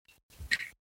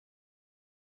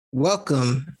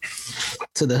Welcome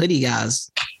to the Hoodie Guys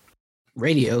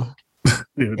Radio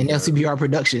and LCBR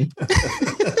production.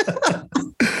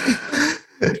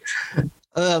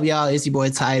 Y'all, it's your boy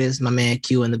Titus, my man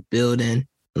Q in the building.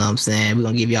 You know what I'm saying? We're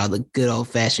going to give y'all the good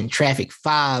old-fashioned Traffic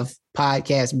 5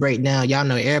 podcast breakdown. Y'all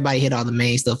know everybody hit all the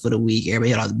main stuff for the week. Everybody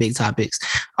hit all the big topics,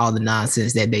 all the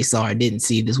nonsense that they saw or didn't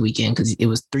see this weekend because it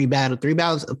was 5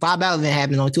 battles event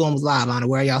happening on 2 almost live. I don't know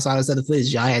where y'all saw this other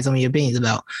footage. Y'all had some of your opinions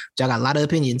about. Y'all got a lot of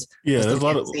opinions. Yeah, there's a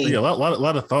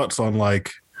lot of thoughts on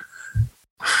like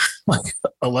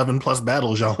 11 plus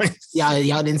battles, y'all.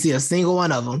 Y'all didn't see a single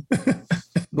one of them.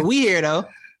 But we here though.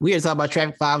 We here to talk about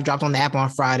Traffic 5, dropped on the app on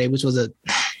Friday, which was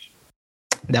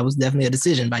that was definitely a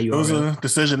decision by you. It was a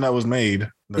decision that was made.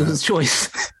 It was a choice.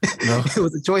 It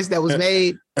was a choice that was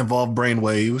made. Involved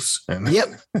brainwaves.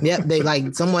 Yep.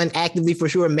 They someone actively for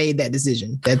sure made that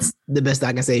decision. That's the best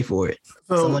I can say for it.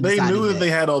 So someone they knew that they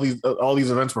had all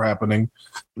these events were happening,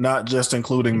 not just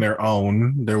including their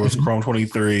own. There was Chrome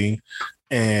 23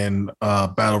 and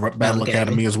Battle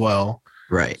Academy as well.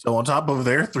 Right. So on top of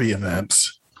their 3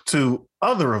 events, 2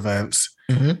 other events,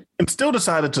 and still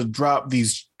decided to drop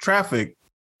these traffic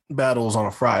battles on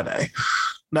a Friday.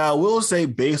 Now, I will say,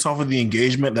 based off of the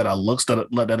engagement that it looks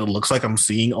like I'm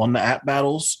seeing on the app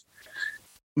battles,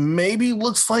 maybe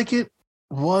looks like it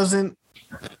wasn't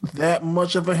that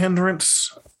much of a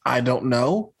hindrance. I don't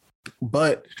know,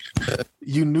 but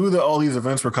you knew that all these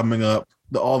events were coming up,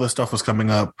 that all this stuff was coming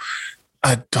up.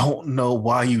 I don't know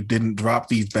why you didn't drop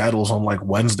these battles on like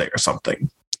Wednesday or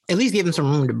something. At least give them some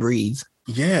room to breathe.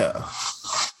 Yeah.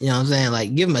 You know what I'm saying?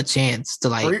 Like, give them a chance to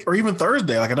like, or even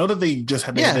Thursday. Like, I know that they just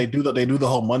had they do the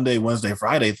whole Monday, Wednesday,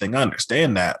 Friday thing. I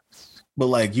understand that, but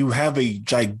like, you have a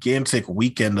gigantic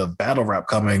weekend of battle rap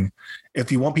coming.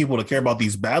 If you want people to care about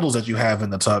these battles that you have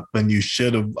in the tuck, then you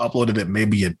should have uploaded it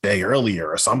maybe a day earlier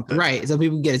or something. Right, so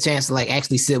people get a chance to like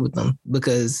actually sit with them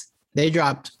because they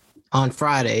dropped on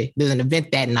Friday. There's an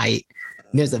event that night.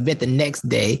 There's an event the next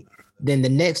day. Then the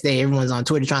next day, everyone's on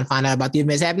Twitter trying to find out about the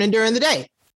events happening during the day.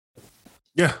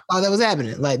 Yeah. All that was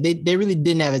happening. Like, they really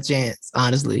didn't have a chance,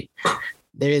 honestly.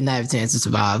 They didn't have a chance to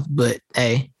survive. But,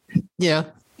 hey,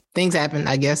 things happen,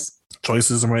 I guess.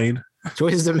 Choices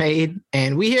are made.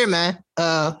 And we here, man.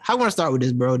 How you want to start with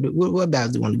this, bro? What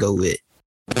battles do you want to go with?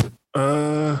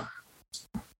 I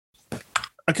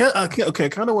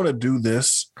kind of want to do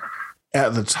this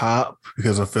at the top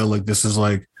because I feel like this is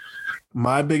like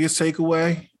my biggest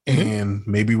takeaway. And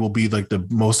maybe will be like the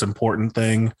most important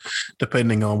thing,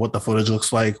 depending on what the footage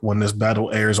looks like when this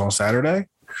battle airs on Saturday.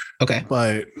 Okay.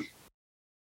 But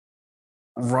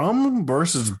Rum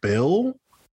versus Bill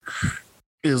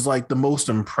is like the most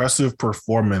impressive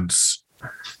performance.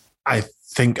 I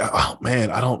think, oh man,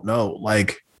 I don't know.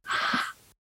 Like,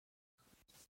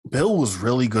 Bill was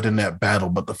really good in that battle,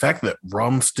 but the fact that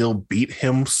Rum still beat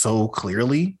him so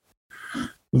clearly.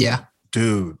 Yeah.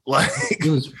 Dude, like, I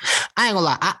ain't gonna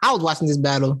lie. I was watching this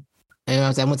battle,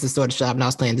 and I went to the store to shop, and I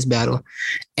was playing this battle,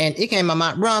 and it came in my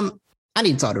mind. Rum, I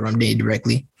need to talk to Rum Day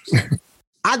directly.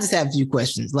 I just have a few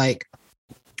questions. Like,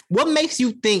 what makes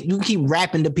you think you keep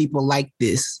rapping to people like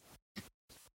this?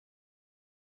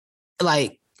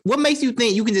 Like, what makes you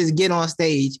think you can just get on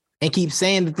stage and keep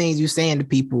saying the things you're saying to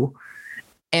people,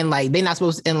 and like they're not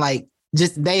supposed to, and like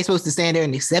just they supposed to stand there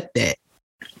and accept that?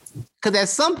 Because at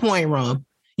some point, Rum,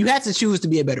 you have to choose to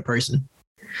be a better person,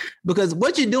 because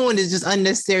what you're doing is just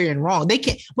unnecessary and wrong. They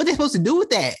can't. What they're supposed to do with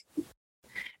that,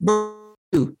 bro?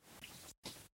 It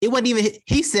wasn't even.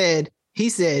 He said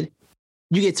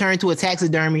you get turned to a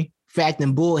taxidermy for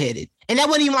acting bullheaded, and that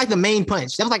wasn't even like the main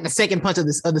punch. That was like the second punch of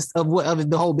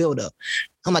the whole buildup.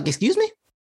 I'm like, excuse me,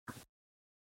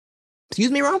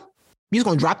 Ron? You just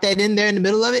gonna drop that in there in the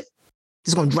middle of it?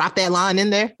 Just gonna drop that line in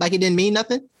there like it didn't mean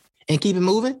nothing? And keep it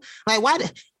moving? Like, why?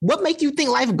 What makes you think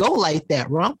life go like that,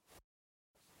 bro?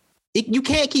 You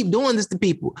can't keep doing this to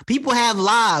people. People have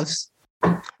lives.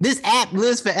 This app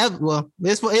lives forever. Well,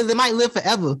 it might live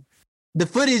forever. The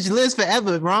footage lives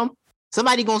forever, bro.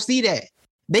 Somebody gonna see that.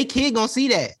 They kid gonna see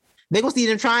that. They gonna see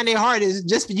them trying their hardest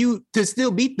just for you to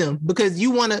still beat them because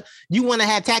you wanna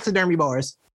have taxidermy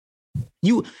bars.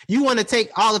 You wanna take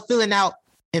all the filling out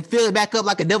and fill it back up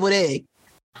like a deviled egg.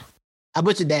 I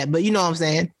butchered that, but you know what I'm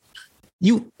saying.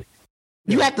 You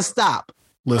have to stop.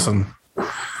 Listen,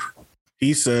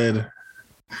 he said,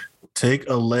 take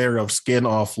a layer of skin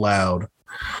off loud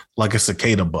like a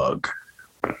cicada bug.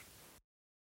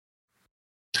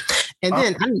 And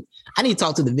then I need to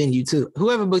talk to the venue too.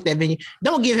 Whoever booked that venue,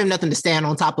 don't give him nothing to stand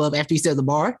on top of after he said the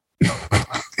bar.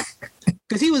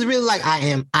 Because he was really like,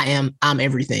 I'm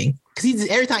everything. Because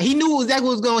every time he knew exactly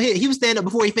what was going to hit. He was standing up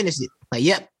before he finished it. Like,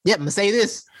 yep, I'm going to say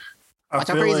this. Watch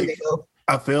how crazy they go.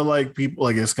 I feel like people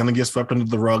like it's gonna get swept under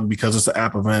the rug because it's an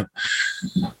app event.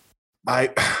 I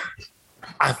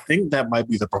think that might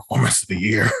be the performance of the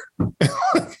year.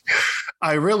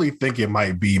 I really think it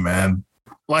might be, man.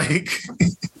 Like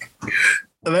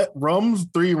that Rum's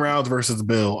 3 rounds versus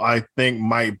Bill, I think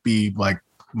might be like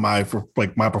my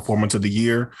performance of the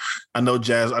year. I know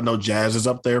Jazz is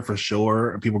up there for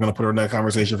sure. People are gonna put her in that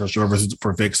conversation for sure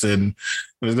for Vixen.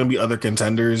 There's gonna be other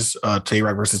contenders,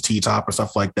 Tay-Rock versus T-Top or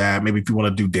stuff like that. Maybe if you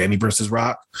want to do Danny versus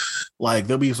Rock, like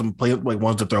there'll be some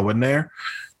ones to throw in there.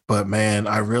 But man,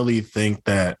 I really think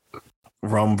that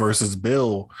Rum versus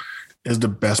Bill is the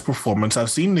best performance I've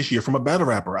seen this year from a battle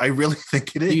rapper. I really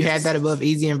think it is. You had that above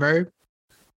Easy and Verb?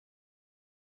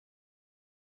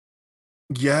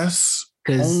 Yes.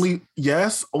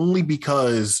 Only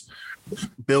because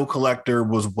Bill Collector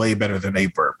was way better than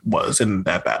Averb was in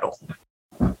that battle.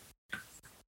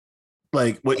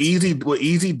 Like what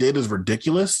Easy did is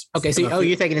ridiculous. Okay, so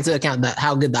you're taking into account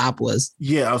how good the op was.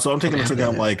 Yeah, so I'm taking into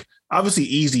account like obviously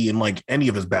Easy in like any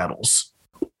of his battles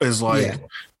is like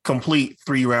complete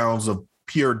 3 rounds of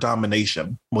pure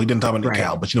domination. Well, he didn't dominate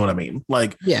Cal, but you know what I mean?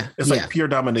 Like, it's like pure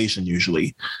domination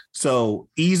usually. So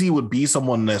Easy would be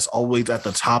someone that's always at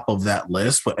the top of that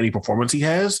list for any performance he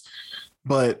has.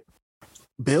 But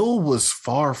Bill was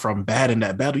far from bad in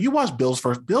that battle. You watched Bill's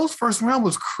first round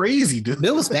was crazy, dude.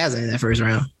 Bill was spazzing in that first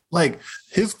round. Like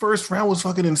his first round was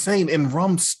fucking insane, and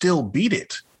Rum still beat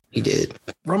it. He did.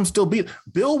 Rum still beat it.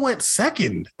 Bill went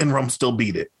second, and Rum still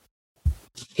beat it.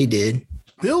 He did.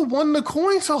 Bill won the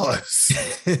coin toss,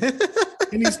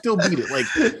 and he still beat it.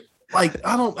 Like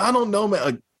I don't know, man.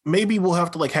 Like, maybe we'll have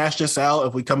to like hash this out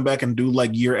if we come back and do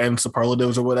like year-end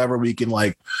superlatives or whatever. We can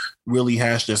like really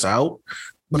hash this out.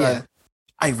 But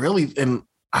I really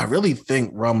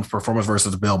think Rum's performance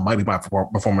versus Bill might be my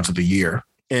performance of the year.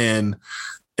 And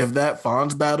if that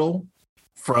Fonz battle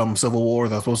from Civil War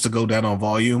that's supposed to go down on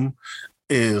volume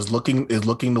is looking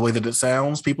the way that it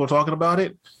sounds, people are talking about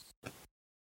it.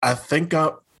 I think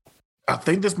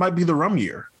this might be the Rum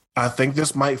year. I think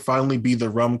this might finally be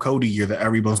the Rum Cody year that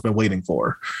everyone's been waiting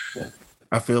for. Yeah.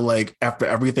 I feel like after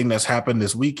everything that's happened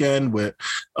this weekend with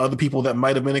other people that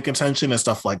might have been in contention and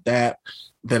stuff like that,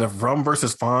 that if Rum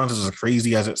versus Fonz is as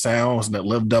crazy as it sounds and it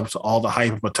lived up to all the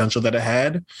hype and potential that it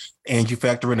had, and you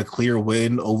factor in a clear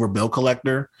win over Bill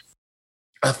Collector,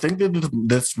 I think that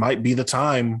this might be the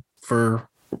time for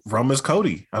Rum as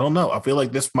Cody. I don't know. I feel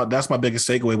like that's my biggest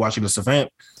takeaway watching this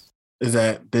event is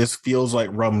that this feels like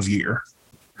Rum's year.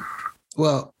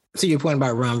 Well, to your point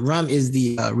about Rum is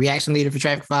the reaction leader for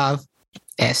Traffic 5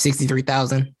 at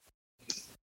 63,000.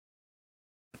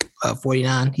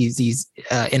 49. He's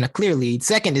in a clear lead.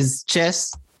 Second is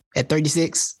Chess at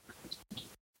 36.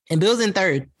 And Bill's in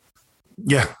third.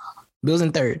 Yeah. Bill's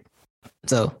in third.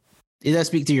 So it does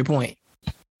speak to your point.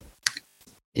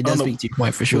 It does speak to your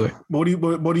point for sure. What do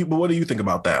you think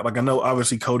about that? Like, I know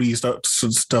obviously Cody stuff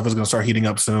is going to start heating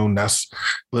up soon. That's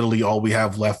literally all we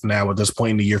have left now at this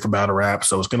point in the year for battle rap.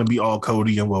 So it's going to be all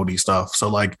Cody and Wody stuff. So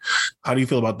like, how do you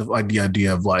feel about the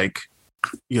idea of like,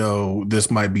 this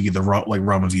might be the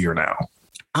Rum's year now?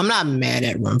 I'm not mad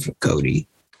at Rum for Cody,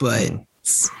 but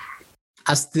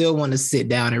I still want to sit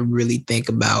down and really think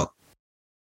about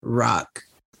Rock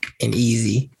and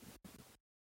Easy.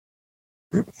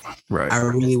 Right. I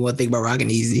really want to think about Rock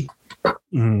and Easy.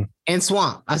 Mm-hmm. And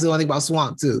Swamp. I still want to think about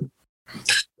Swamp too.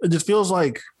 It just feels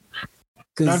like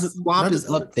because Swamp is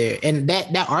up there, and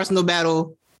that Arsenal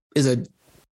battle is a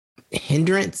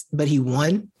hindrance, but he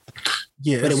won.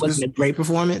 Yeah, but it wasn't a great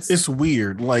performance. It's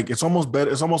weird. Like it's almost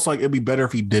better. It's almost like it'd be better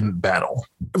if he didn't battle.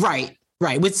 Right.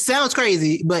 Which sounds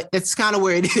crazy, but it's kind of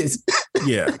where it is.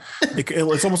 Yeah,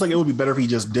 it's almost like it would be better if he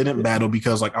just didn't battle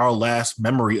because like our last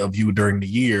memory of you during the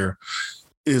year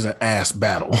is an ass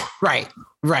battle. Right.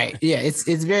 Yeah, it's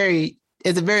a very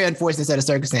unfortunate set of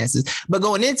circumstances. But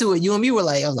going into it, you and me were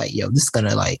like, I was like, yo, this is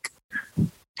gonna like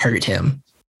hurt him.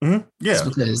 Mm-hmm. Yeah, just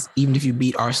because even if you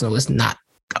beat Arsenal, it's not.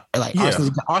 Like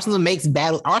Arsenal makes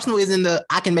battle. Arsenal is in the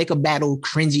I can make a battle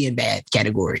cringy and bad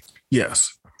category.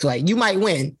 Yes. So like you might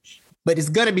win, but it's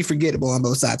gonna be forgettable on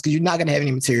both sides because you're not gonna have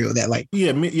any material that like. Me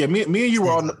and you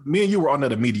were on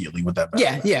that immediately with that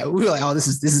battle. Yeah. We were like, oh, this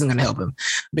isn't gonna help him.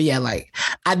 But yeah, like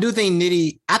I do think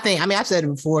Nitty. I've said it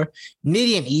before.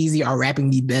 Nitty and Easy are rapping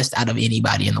the best out of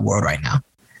anybody in the world right now.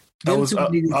 Is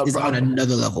on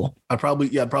another level. I'd probably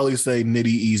say Nitty,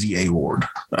 Easy, A-Ward.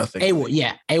 I think A-Ward,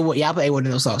 yeah. A-Ward, yeah, I put A-Ward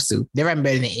in those songs too. They're rapping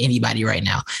better than anybody right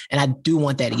now. And I do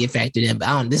want that to get factored in,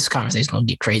 but this conversation is gonna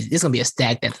get crazy. This is gonna be a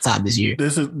stack at the top this year.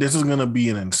 This is gonna be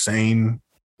an insane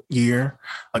year.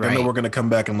 Like I know we're gonna come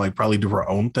back and like probably do our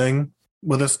own thing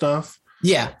with this stuff.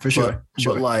 Yeah, for sure.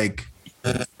 But like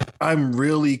I'm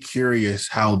really curious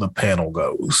how the panel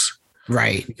goes.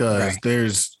 Right. Because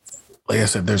there's, like I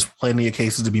said, there's plenty of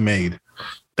cases to be made.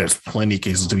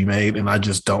 And I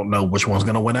just don't know which one's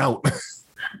going to win out.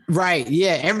 Right.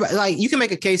 Yeah. Everybody, like, you can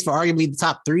make a case for arguably the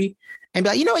top 3 and be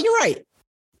like, you know what? You're right.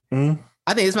 Mm-hmm.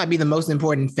 I think this might be the most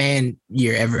important fan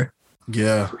year ever.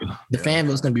 Yeah. The fan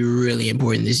vote's going to be really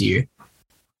important this year.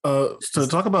 So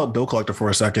talk about Bill Collector for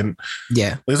a second.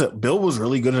 Yeah. Like I said, Bill was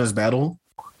really good in his battle.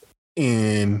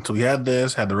 And so we had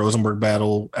the Rosenberg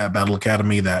battle at Battle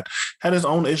Academy that had its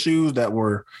own issues that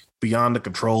were beyond the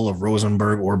control of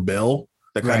Rosenberg or Bill.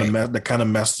 That kind of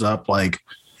messed up like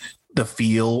the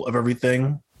feel of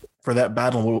everything for that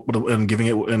battle and giving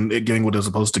it what it was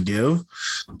supposed to give.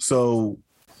 So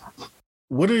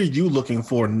what are you looking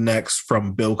for next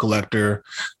from Bill Collector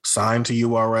signed to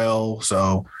URL?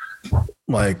 So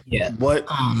like,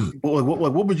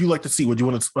 what would you like to see? Would you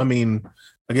want to, I mean,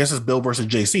 I guess it's Bill versus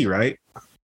JC, right?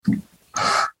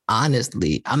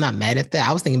 Honestly, I'm not mad at that.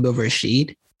 I was thinking Bill versus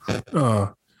Sheed.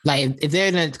 Like if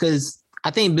they're gonna, because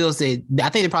I think Bill said, I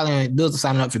think they're probably gonna, Bill's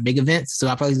signing up for big events, so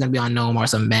I probably he's gonna be on No More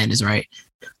Something Madness, right?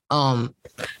 But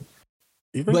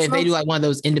if they do like one of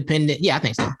those independent, I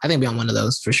think so. I think it'll be on one of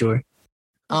those for sure.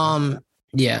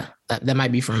 Yeah, that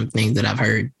might be from things that I've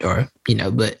heard, or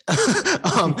but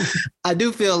I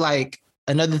do feel like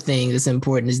another thing that's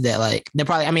important is that like they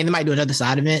might do another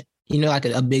side event, like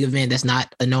a big event that's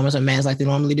not a No More Something Madness like they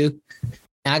normally do.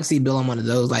 And I can see Bill on one of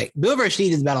those. Like Bill versus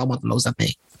Sheed is the battle I want the most, I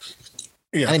think.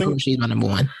 Yeah, I think Bill versus Sheed is my number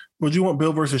one. Would you want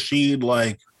Bill versus Sheed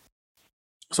like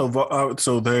so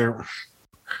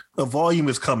the volume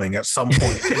is coming at some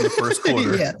point in the first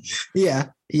quarter. Yeah.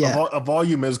 A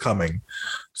volume is coming.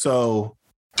 So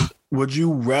would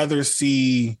you rather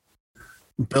see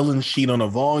Bill and Sheed on a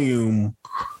volume,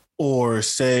 or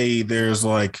say there's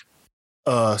like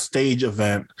a stage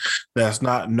event that's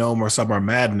not No More Summer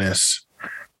Madness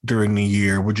during the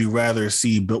year? Would you rather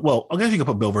see Bill? Well, I guess you could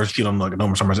put Bill versus Sheed on like No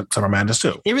More Summer Madness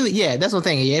too. It really, that's one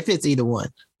thing. Yeah, it fits either one.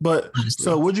 But honestly.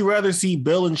 So would you rather see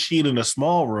Bill and Sheed in a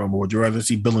small room, or would you rather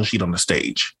see Bill and Sheed on the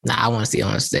stage? Nah, I want to see it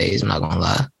on the stage. I'm not gonna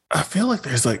lie. I feel like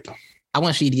there's like, I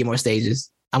want Sheed to get more stages.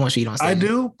 I want Sheed on stage. I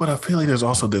do, but I feel like there's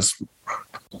also this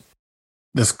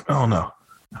I don't know.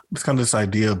 It's kind of this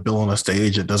idea of Bill on a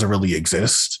stage that doesn't really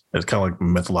exist. It's kind of like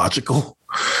mythological.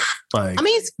 Like, I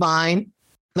mean, it's fine.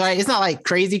 Like, it's not like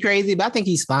crazy, but I think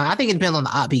he's fine. I think it depends on the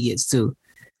op he gets too.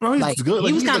 No, he's like, good.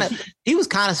 He was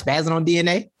kind of spazzing on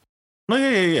DNA. No,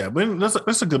 yeah. But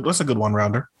that's a good one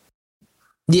rounder.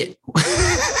 Yeah.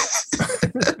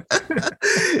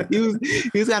 he was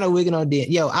kind of wigging on DNA.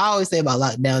 Yo, I always say about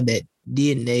Lockdown that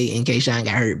DNA and K-Shine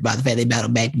got hurt by the fact they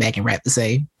battled back to back and rapped the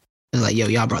same. It's like, yo,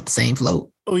 y'all brought the same flow.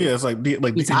 Oh yeah, it's like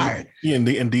we tired. Yeah, and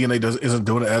DNA isn't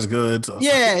doing it as good. So.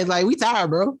 Yeah, it's like we tired,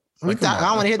 bro. We tired. I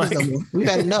don't want to hear this no more. We've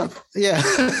had enough. Yeah,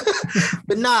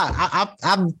 but nah, I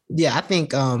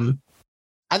think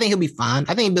he'll be fine.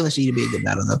 I think Bill and Sheed will be a good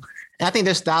battle though. And I think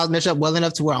their styles mesh up well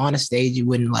enough to where on a stage he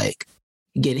wouldn't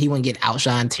get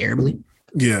outshined terribly.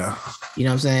 Yeah, you know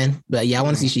what I'm saying. But yeah, I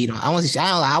want to see Sheed on. I want to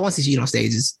see Sheed on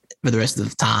stages for the rest of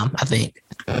the time. I think.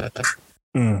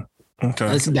 Okay.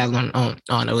 Let's see that on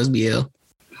OSBL.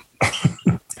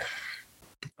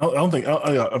 I don't think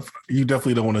you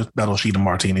definitely don't want to battle Sheed and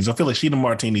Martinis. I feel like Sheed and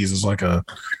Martinis is like a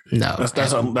no.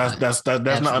 That's not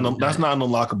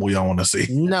unlockable. Y'all want to see?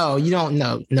 No, you don't.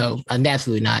 No,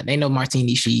 absolutely not. Ain't no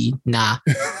Martini Sheed. Nah,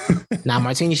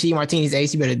 Martini Sheed, Martini's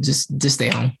Ace. You better just stay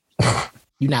home.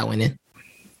 You're not winning.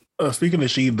 Speaking of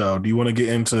Sheed, though, do you want to get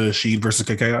into Sheed versus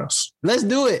Chaos? Let's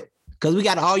do it, because we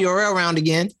got all URL round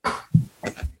again.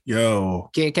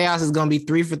 Yo, Chaos is gonna be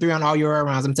 3 for 3 on all URL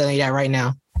rounds. I'm telling you that right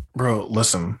now. Bro,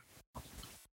 listen.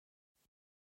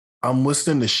 I'm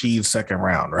listening to Sheed's second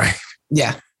round, right?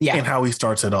 Yeah. And how he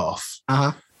starts it off.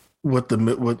 With the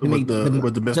Miss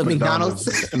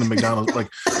McDonald's and the McDonald's, like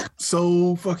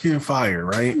so fucking fire,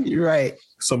 right? You're right.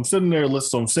 So I'm sitting there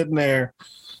listening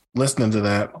to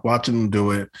that, watching him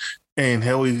do it, and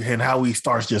how he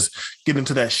starts just getting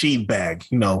into that Sheed bag,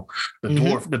 the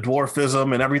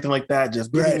dwarfism and everything like that,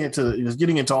 just getting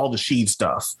into all the Sheed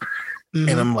stuff. Mm-hmm.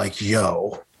 And I'm like,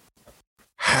 yo,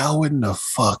 how in the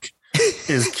fuck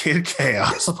is Kid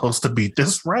Chaos supposed to beat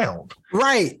this round?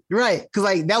 Right. Because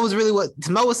like that was really what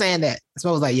Smo was saying. That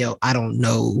Smo was like, yo, I don't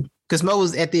know. Because Smo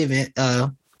was at the event,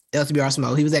 LCBR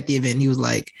Smo. He was at the event. And he was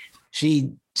like,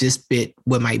 she just bit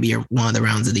what might be one of the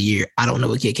rounds of the year. I don't know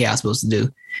what Kid Chaos is supposed to do.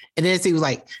 And then he was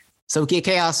like, so Kid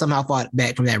Chaos somehow fought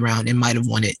back from that round and might have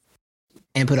won it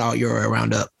and put all your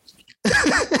round up.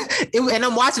 And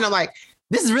I'm watching, I'm like,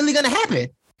 this is really going to happen.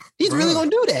 He's really going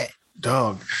to do that.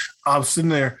 Dog, I'm sitting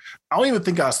there. I don't even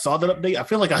think I saw that update. I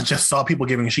feel like I just saw people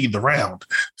giving Sheed the round.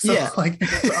 So like,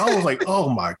 I was like, oh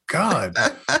my God,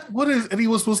 what is Eddie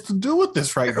was supposed to do with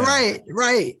this right now?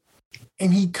 Right.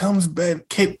 And he comes back,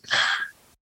 Kid.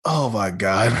 Oh my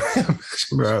God,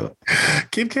 bro.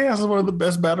 Kid Chaos is one of the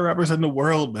best battle rappers in the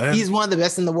world, man. He's one of the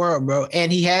best in the world, bro.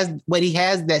 And he has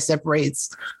that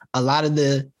separates a lot of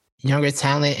the younger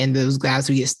talent and those guys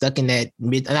who get stuck in that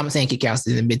mid. And I'm not saying Kid Chaos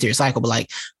is in the mid-tier cycle, but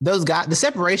like those guys, the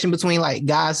separation between like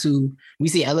guys who we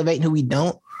see elevate and who we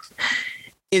don't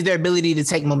is their ability to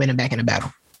take momentum back in the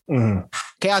battle. Mm-hmm.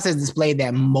 Chaos has displayed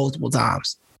that multiple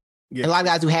times. Yeah. A lot of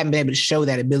guys who haven't been able to show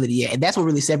that ability yet. And that's what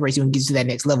really separates you and gets you to that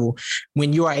next level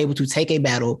when you are able to take a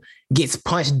battle, gets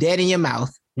punched dead in your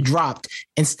mouth, dropped,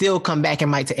 and still come back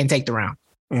and and take the round.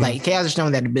 Mm-hmm. Like Chaos has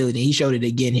shown that ability. He showed it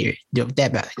again here.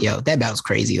 That battle's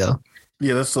crazy though.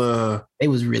 Yeah, that's it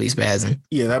was really spazzing.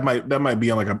 Yeah, that might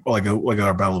be on like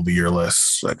our Battle of the Year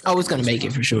list. Like, it's gonna make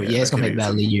it for sure. Yeah, it's gonna make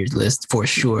Battle of the Year's list for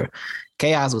sure.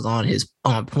 Chaos was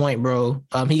on point, bro.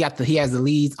 He has the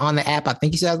leads on the app. I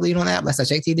think he still has the lead on the app. Last I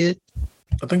checked, he did.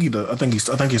 I think he does. I think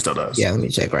he still does. Yeah, let me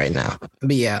check right now.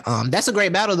 But yeah, that's a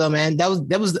great battle though, man.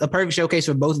 That was a perfect showcase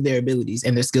for both of their abilities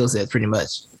and their skill sets, pretty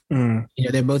much. Mm. You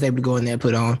know, they're both able to go in there and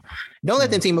put on. Don't let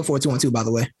them team up for 2-on-2, by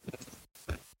the way.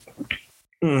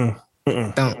 Don't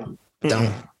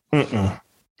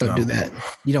do that.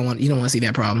 You don't want to see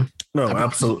that problem. No,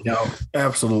 absolutely not.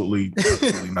 Absolutely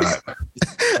not.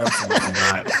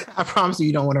 I promise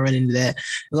you don't want to run into that.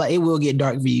 Like, it will get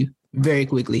dark for you very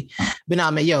quickly. But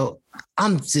nah, man,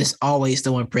 I'm just always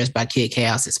so impressed by Kid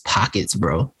Chaos's pockets,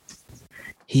 bro.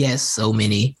 He has so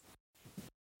many,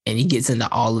 and he gets into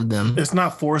all of them. It's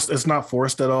not forced. It's not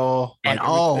forced at all. At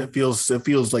all. It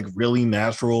feels like really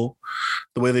natural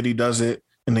the way that he does it.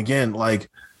 And again, like,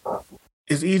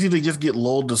 it's easy to just get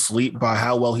lulled to sleep by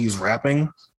how well he's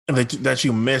rapping, and that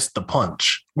you miss the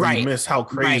punch. Right. You miss how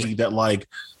crazy that like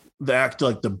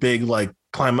the big like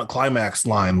climax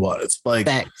line was. Like,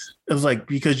 it's like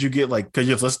because you're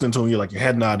just listening to him, you're like your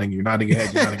head nodding, you're nodding your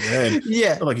head.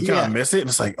 Yeah. Like you kind of miss it. And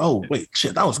it's like, oh wait,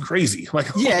 shit, that was crazy. Like,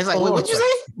 yeah, it's like, what'd you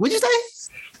say? What'd you say?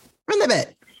 Run that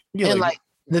back. Yeah, and like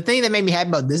the thing that made me happy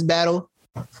about this battle,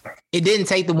 it didn't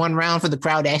take the one round for the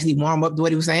crowd to actually warm up to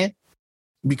what he was saying.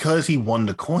 Because he won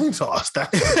the coin toss.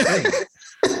 That's the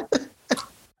thing.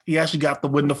 He actually got to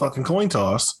win the fucking coin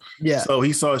toss. Yeah. So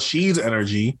he saw Sheed's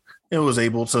energy and was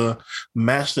able to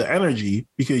match the energy,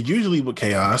 because usually with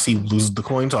Chaos, he loses the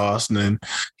coin toss and then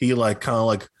he like kind of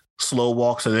like slow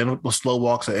walks it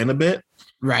in a bit.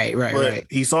 Right.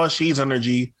 He saw Sheed's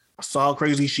energy, saw how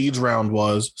crazy Sheed's round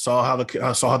was, saw how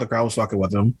the crowd was fucking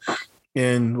with him,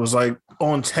 and was like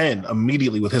on 10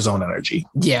 immediately with his own energy.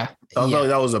 Yeah. I thought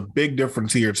that was a big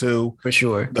difference here too. For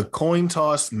sure. The coin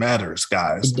toss matters,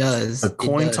 guys. It does. The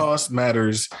coin toss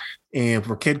matters. And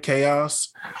for Kid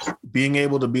Chaos, being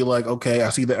able to be like, okay, I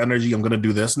see the energy, I'm going to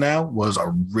do this now, was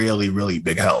a really, really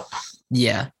big help.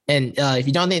 Yeah. And if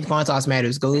you don't think the coin toss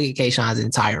matters, go look at K-Shon's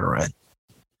entire run.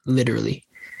 Literally.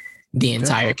 The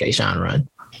entire K-Shon run.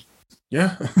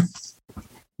 Yeah.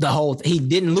 He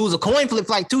didn't lose a coin flip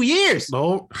for like 2 years.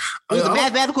 No. It was a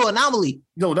mathematical anomaly.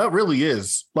 No, that really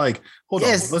is. Like, hold on.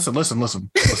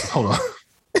 Listen. Hold on.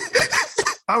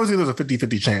 Obviously, there's a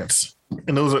 50-50 chance.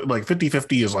 And those are like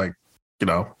 50-50 is like,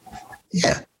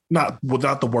 yeah, not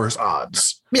without the worst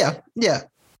odds. Yeah.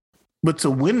 But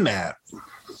to win that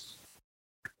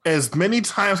as many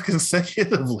times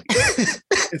consecutively,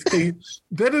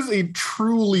 that is a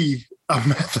truly a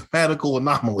mathematical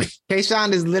anomaly.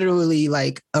 K-Shon is literally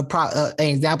like an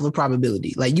example of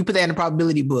probability. Like, you put that in a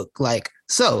probability book. Like,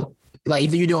 so, like,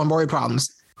 if you're doing Maury problems,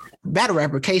 battle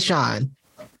rapper K-Shon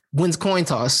wins coin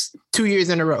toss 2 years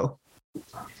in a row.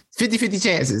 50-50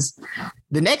 chances.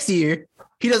 The next year,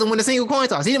 he doesn't win a single coin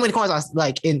toss. He didn't win a coin toss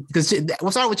because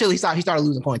we'll start with Chilla. He started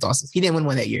losing coin tosses. He didn't win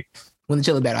one that year when the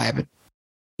Chilla battle happened.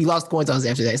 He lost coin tosses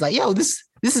after that. It's like, yo, this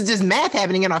is just math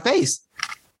happening in our face.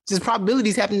 Just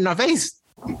probabilities happening in our face.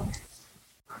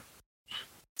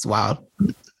 It's wild.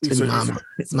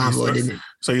 It's mind-blowing, isn't it?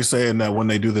 So you're saying that when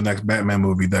they do the next Batman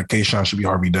movie, that K-Shon should be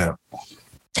Harvey Dent?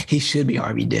 He should be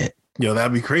Harvey Dent. Yo,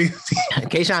 that'd be crazy.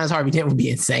 K-Shon as Harvey Dent would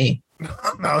be insane.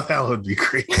 No, that would be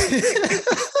crazy.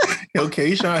 Yo,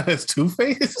 K-Shon has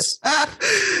Two-Face?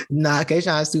 Nah,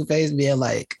 K-Shon has Two-Face being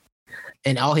like,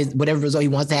 and all his whatever result he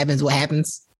wants to happen is what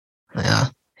happens.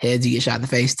 Heads, you get shot in the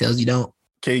face. Tails, you don't.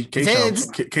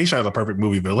 K-Shon is a perfect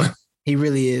movie villain. He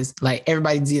really is. Like,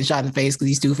 everybody's getting shot in the face because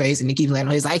he's Two-Face, and he keeps landing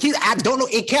on his. Like, I don't know.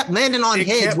 It kept landing on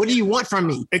heads. What do you want from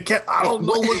me? I don't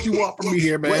know what you want from me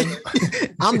here, man.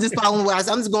 I'm just following I'm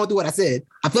just going through what I said.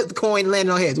 I flipped the coin,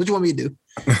 landing on heads. What you want me to do?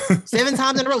 7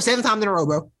 times in a row. 7 times in a row,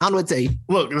 bro. I don't know what to tell you.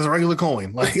 Look, it's a regular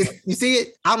coin. Like you see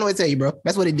it? I don't know what to tell you, bro.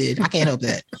 That's what it did. I can't help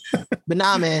that. But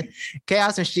nah, man.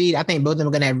 Chaos and Sheed, I think both of them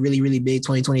are gonna have really, really big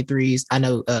 2023s. I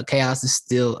know Chaos is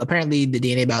still apparently the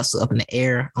DNA bout's up in the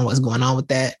air on what's going on with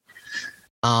that.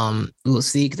 We'll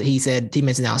see, because he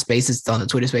mentioned out Spaces on the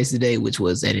Twitter Space today, which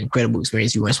was an incredible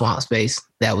experience. You were in Swamp Space.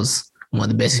 That was one of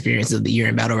the best experiences of the year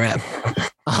in battle rap.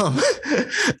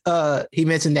 He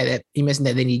mentioned that they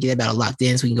need to get that battle locked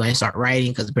in so we can go ahead and start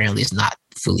writing, because apparently it's not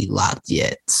fully locked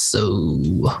yet. So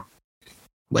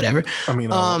whatever. I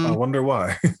mean, I wonder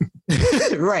why.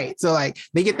 Right. So like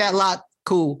they get that locked.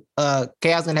 Cool.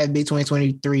 Chaos gonna have a big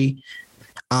 2023.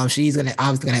 She's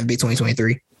obviously gonna have a big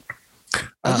 2023.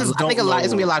 I think it's gonna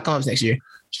be a lot of comps next year.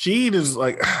 Sheed is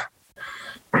like,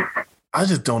 I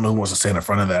just don't know who wants to stand in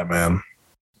front of that, man.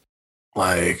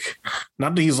 Like,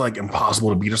 not that he's like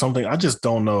impossible to beat or something. I just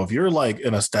don't know. If you're like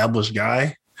an established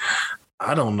guy,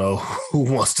 I don't know who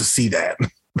wants to see that.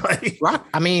 Like,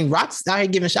 Rock's out here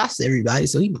giving shots to everybody.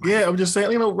 So I'm just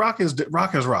saying, Rock is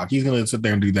Rock. He's gonna sit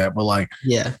there and do that. But like,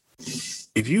 yeah,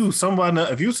 if you someone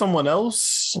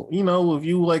else, if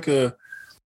you like a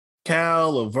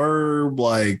Cal, a Verb,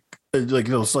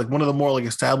 it's like one of the more like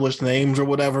established names or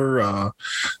whatever, a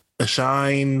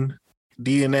Shine,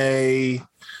 DNA,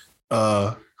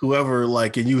 whoever,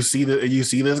 like, and you see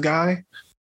this guy,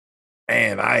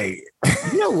 and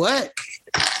you know what?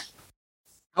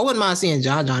 I wouldn't mind seeing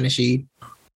John and Sheed.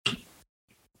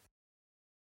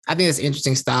 I think it's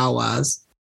interesting style wise.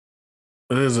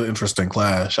 It is an interesting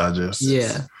clash.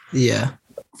 Yeah.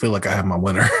 Feel like I have my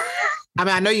winner. I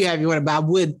mean, I know you have your winner, but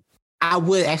I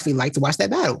would actually like to watch that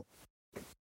battle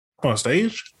on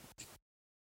stage.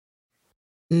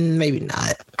 Maybe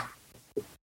not.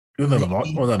 Was that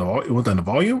the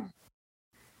volume?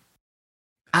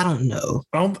 I don't know.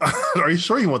 Are you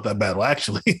sure you want that battle?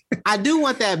 Actually, I do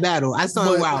want that battle. I just don't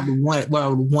know where I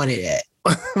would want it at.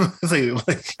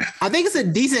 I think it's a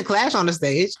decent clash on the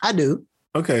stage. I do.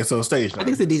 Okay, so stage. I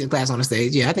think it's a decent clash on the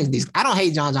stage. Yeah, I think it's decent. I don't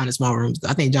hate John in small rooms.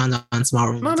 I think John in small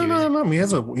rooms. No. I mean, he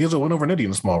has a win over Nitty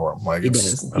in the small room. Like, he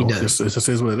does. It just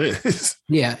is what it is.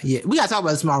 Yeah. We gotta talk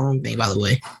about the small room thing. By the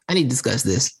way, I need to discuss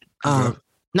this.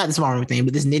 Not the small room thing,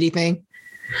 but this Nitty thing.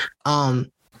 I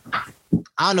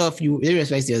don't know if you were in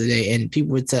space the other day, and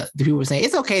people were saying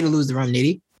it's okay to lose the Rum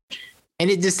Nitty, and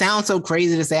it just sounds so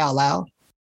crazy to say out loud.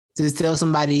 To just tell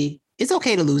somebody it's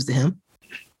okay to lose to him.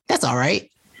 That's all right.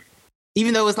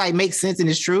 Even though it's like makes sense and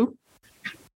it's true.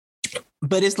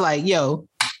 But it's like, yo,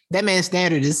 that man's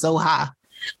standard is so high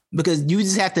because you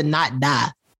just have to not die.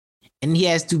 And he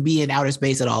has to be in outer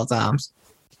space at all times.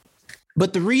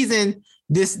 But the reason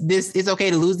this it's okay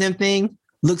to lose them thing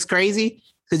looks crazy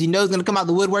because he's gonna come out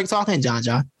the woodwork talking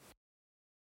John.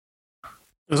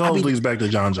 It always leads back to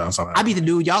John somehow. I be the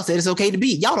dude y'all said it's okay to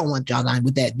beat. Y'all don't want John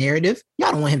with that narrative.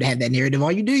 Y'all don't want him to have that narrative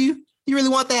on you, do you? You really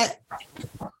want that?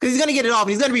 Because he's gonna get it off.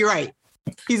 He's gonna be right.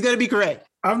 He's gonna be correct.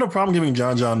 I have no problem giving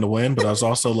John the win, but I was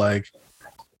also like,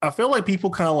 I feel like people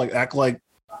kind of like act like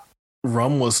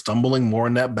Rum was stumbling more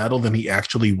in that battle than he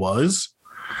actually was.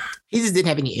 He just didn't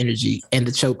have any energy, and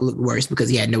the choke looked worse because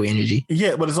he had no energy.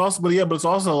 Yeah, but it's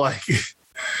also like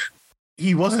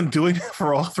he wasn't doing it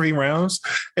for all 3 rounds,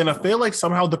 and I feel like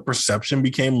somehow the perception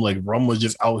became like Rum was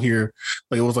just out here,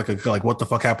 like it was like what the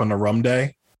fuck happened to Rum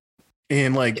Day,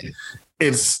 and like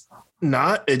it's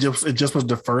not. It just was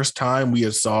the first time we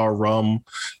had saw Rum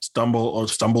stumble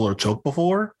or choke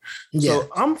before. Yeah. So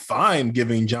I'm fine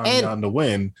giving John the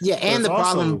win. Yeah, and the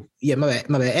problem. Yeah, my bad.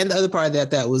 And the other part of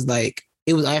that was like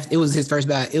it was his first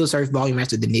battle. It was first volume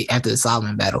after the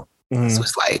Solomon battle. Mm-hmm. So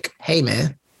it's like, hey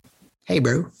man, hey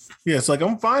bro. Yeah, it's like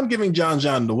I'm fine giving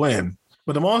John the win,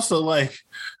 but I'm also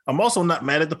not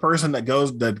mad at the person that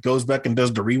goes back and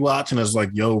does the rewatch and is like,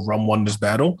 yo, Rum won this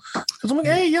battle. Because I'm like,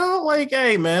 hey, y'all, like,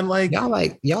 hey man, like y'all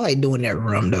like doing that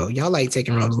Rum though. Y'all like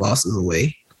taking Rum's losses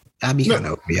away. I'd be kind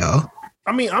of over y'all.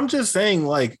 I mean, I'm just saying,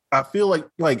 like, I feel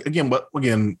like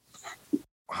again,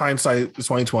 hindsight is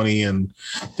 2020 and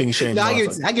things change. No, I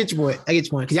get your point.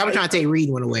 Because y'all were trying to take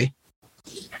Reed one away.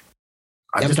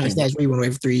 Y'all were trying to snatch Reed one away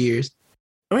for 3 years.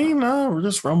 I mean, no,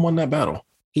 just Rum won that battle.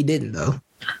 He didn't though.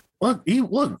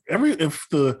 If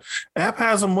the app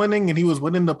has him winning and he was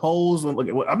winning the polls,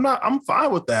 I'm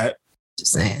fine with that.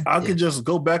 Just saying. I could just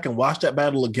go back and watch that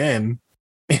battle again.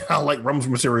 And I like Rum's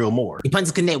material more. He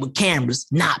punches connect with cameras,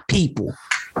 not people.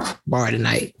 Bar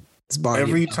tonight. It's bar.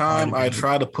 Every time I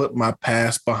try to put my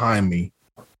past behind me,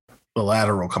 the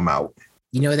lateral come out.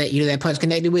 You know that punch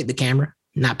connected with the camera,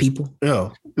 not people.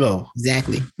 No.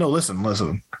 Exactly. No,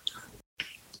 listen.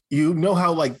 You know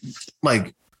how like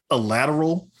a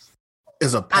lateral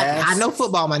is a pass. I know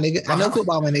football, my nigga. I know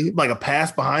football, my nigga. Like a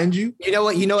pass behind you. You know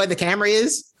what? You know what the camera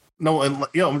is? No, and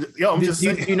I'm just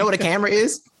saying. You know what a camera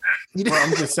is? Bro,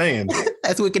 I'm just saying.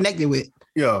 That's what we connected with.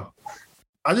 Yo,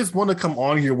 I just want to come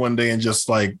on here one day and just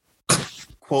like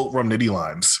quote Rum Nitty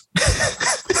lines.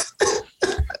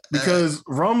 Because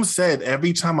Rum said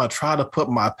every time I try to put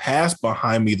my pass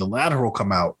behind me, the lateral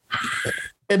come out.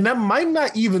 And that might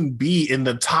not even be in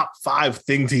the top 5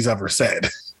 things he's ever said.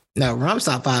 No, Rum's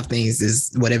top 5 things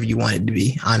is whatever you want it to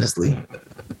be, honestly.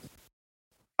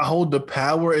 I hold the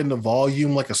power and the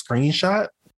volume like a screenshot.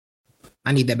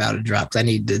 I need that battle to drop because I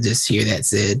need to just hear that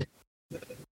said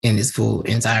in its full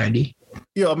entirety.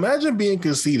 Yo, imagine being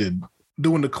conceited,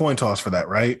 doing the coin toss for that,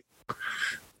 right?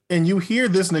 And you hear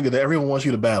this nigga that everyone wants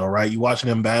you to battle, right? You watching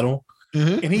him battle,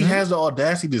 and he has the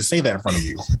audacity to say that in front of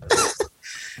you.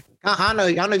 I know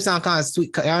you saw Khan's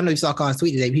tweet. I know you saw Khan's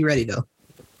tweet today. But he ready though.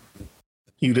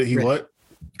 He what?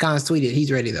 Khan's tweeted.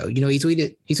 He's ready though. You know he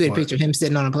tweeted. He tweeted a picture of him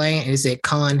sitting on a plane, and it said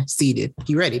Khan seated.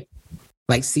 He ready,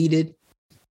 like seated,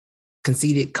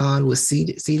 conceded. Khan was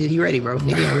seated. He ready, bro.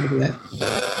 He ain't ready for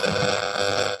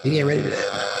that. He ain't ready for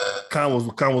that. Khan was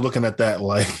looking at that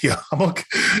like, yo,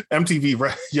 MTV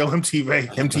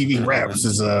Raps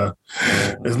is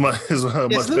much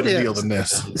better deal than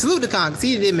this. Salute to Khan.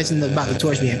 See, he did mention about the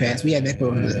torch being passed. We had that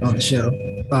on the show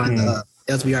on the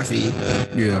LTBR feed.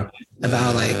 Yeah,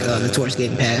 about like the torch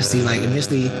getting passed. He like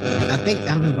initially, I think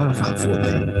I'm gonna find full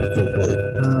quote.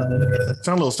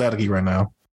 Sound a little staticky right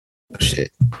now.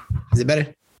 Shit, is it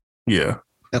better? Yeah.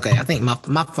 Okay, I think my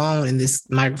phone and this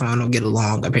microphone don't get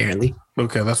along apparently.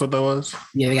 Okay, that's what that was?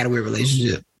 Yeah, they got a weird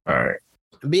relationship. All right.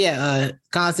 But yeah,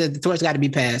 Khan said the torch got to be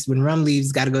passed. When Rum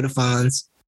leaves, got to go to Fonz.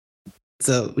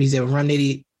 So he said, Rum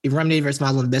Nitty versus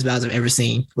Miles, one of the best battles I've ever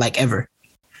seen, like ever.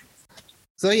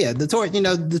 So yeah, the torch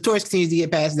continues to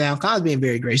get passed down. Khan's being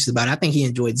very gracious about it. I think he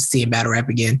enjoyed seeing battle rap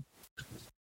again.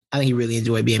 I think he really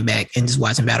enjoyed being back and just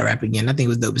watching battle rap again. I think it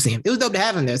was dope to see him. It was dope to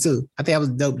have him there too. I think it was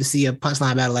dope to see a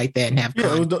punchline battle like that and have.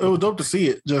 Yeah, it was dope to see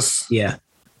it. Just yeah.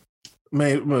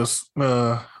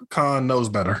 Khan knows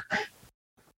better.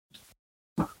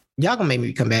 Y'all gonna make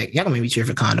me come back. Y'all gonna make me cheer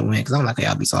for Khan to win because I don't like how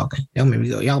y'all be talking. Y'all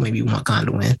make me want Khan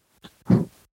to win.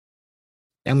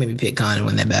 Y'all make me pick Khan to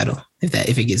win that battle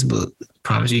if it gets booked.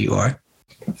 Promise you are.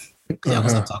 Y'all gonna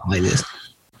stop talking like this.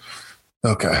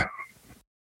 Okay.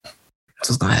 That's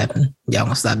what's gonna happen. Y'all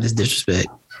gonna stop this disrespect.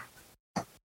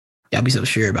 Y'all be so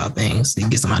sure about things. It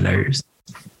gets on my nerves.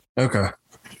 Okay.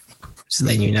 Just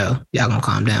letting you know. Y'all gonna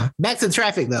calm down. Back to the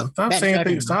traffic though.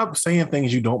 Stop saying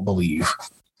things you don't believe.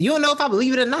 You don't know if I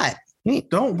believe it or not. You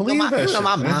don't believe that shit. You know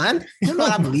my mind. You know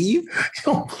what I believe. You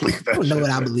don't believe that shit. You don't know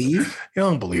what I believe. You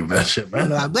don't believe that shit, man.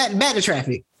 Back to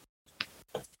traffic.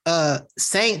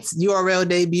 Saints URL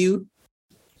debut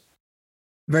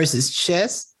versus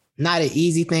Chess. Not an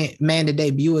easy man to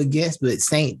debut against, but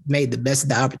Saint made the best of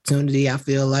the opportunity, I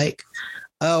feel like.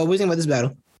 What do you think about this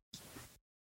battle?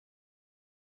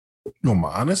 No, my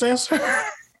honest answer?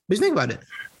 What do you think about it?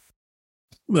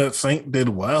 That Saint did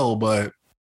well, but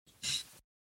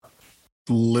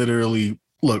literally,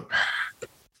 look,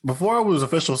 before I was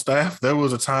official staff, there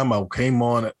was a time I came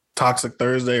on at Toxic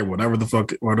Thursday or whatever the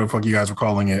fuck you guys were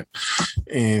calling it,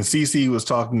 and CC was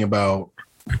talking about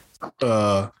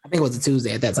I think it was a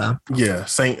Tuesday at that time. Yeah,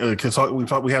 Saint.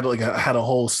 We had a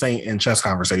whole Saint and Chess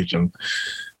conversation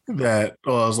that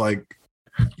was like,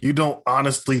 you don't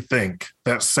honestly think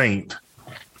that Saint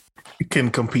can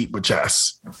compete with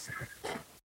Chess,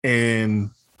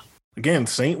 and again,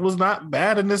 Saint was not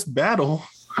bad in this battle.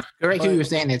 Correct. You were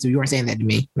saying that, so you weren't saying that to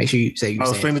me. Make sure you say you. I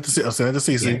was saying it to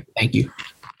CC. Yeah, thank you.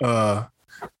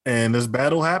 And this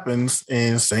battle happens,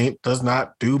 and Saint does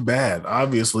not do bad.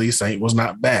 Obviously, Saint was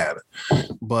not bad,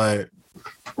 but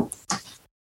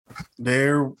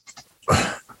there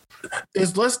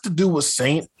is less to do with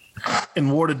Saint and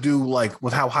more to do like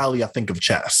with how highly I think of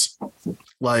Chess.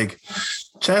 Like,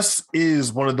 Chess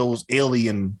is one of those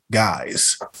alien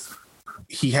guys.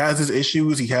 He has his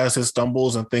issues, he has his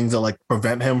stumbles and things that like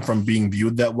prevent him from being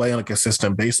viewed that way on a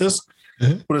consistent basis.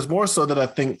 Mm-hmm. But it's more so that I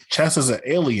think Chess is an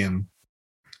alien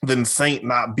than Saint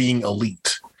not being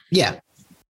elite. Yeah.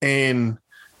 And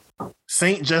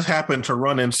Saint just happened to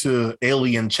run into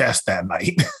alien Chess that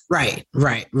night. Right.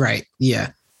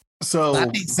 Yeah. So I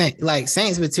think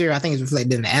Saint's material, I think is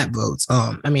reflected in the app votes.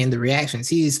 The reactions.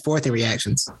 He's fourth in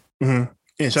reactions. Mm-hmm.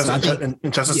 And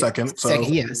Chess is second.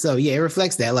 Second, yeah. So yeah, it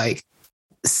reflects that. Like,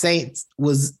 Saint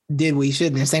did what he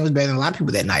should, and Saint was better than a lot of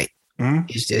people that night. Mm-hmm.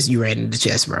 It's just you ran into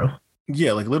Chess, bro.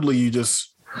 Yeah, like literally you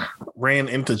just ran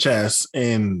into Chess,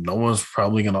 and no one's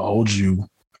probably gonna hold you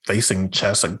facing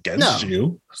chess against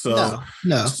you. So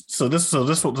no. So this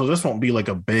won't be like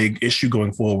a big issue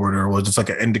going forward, or was just like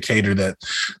an indicator that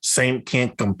Saint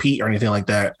can't compete or anything like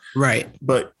that. Right.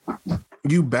 But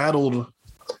you battled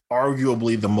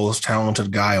arguably the most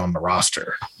talented guy on the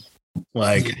roster.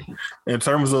 Like in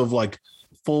terms of like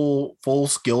full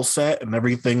skill set and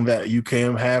everything that you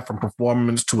can have, from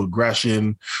performance to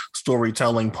aggression,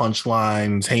 storytelling,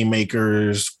 punchlines,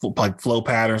 haymakers, like flow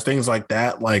patterns, things like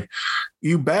that. Like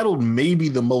you battled maybe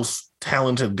the most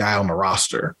talented guy on the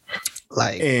roster.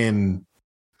 And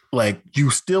you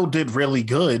still did really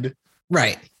good.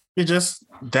 Right. It just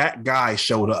that guy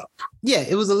showed up. Yeah,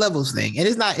 it was a levels thing. And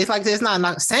it's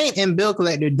not Saint and Bill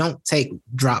Collector don't take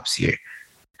drops here.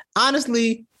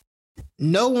 Honestly,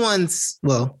 no one's,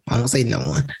 well, I won't say no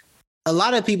one. A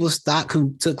lot of people's stock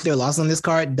who took clear loss on this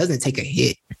card doesn't take a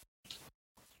hit.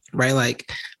 Right?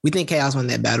 Like, we think Chaos won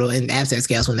that battle, and Absence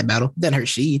Chaos won that battle. Doesn't hurt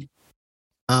Sheed.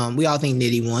 We all think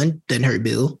Nitty won. Doesn't hurt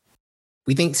Bill.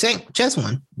 We think Saint Chess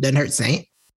won. Doesn't hurt Saint.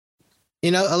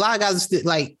 You know, a lot of guys,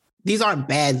 these aren't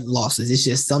bad losses. It's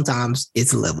just sometimes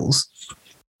it's levels.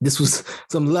 This was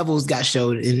some levels got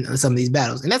showed in some of these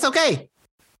battles, and that's okay.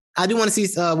 I do want to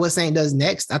see what Saint does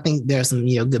next. I think there are some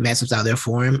good matchups out there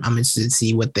for him. I'm interested to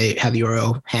see how the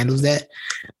URL handles that.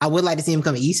 I would like to see him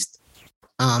come east,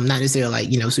 not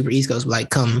necessarily super East Coast, but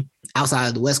come outside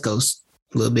of the West Coast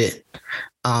a little bit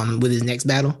with his next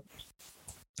battle,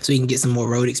 so he can get some more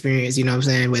road experience. You know what I'm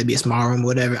saying? Whether it be a small room or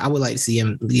whatever. I would like to see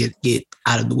him get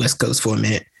out of the West Coast for a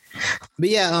minute. But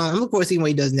yeah, I'm looking forward to seeing what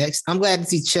he does next. I'm glad to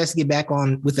see Chess get back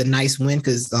on with a nice win,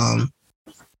 because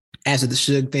after the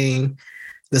Suge thing,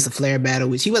 that's a Flair battle,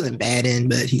 which he wasn't bad in,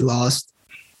 but he lost.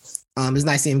 It's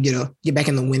nice to see him get back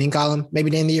in the winning column, maybe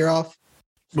to end the year off.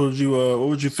 What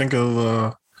would you think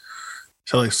of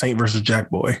Saint versus Jack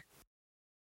Boy?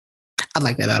 I'd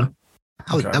like that battle.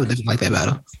 I would definitely like that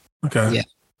battle. Okay. Yeah,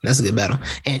 that's a good battle.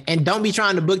 And don't be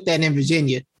trying to book that in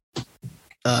Virginia.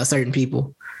 Certain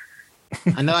people.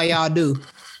 I know how y'all do.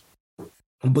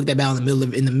 Book that battle in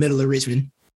the middle of Richmond.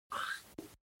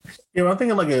 Yeah, I'm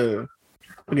thinking like a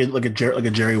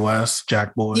Jerry West,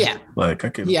 Jack Boy. Yeah. I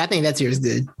think that tier is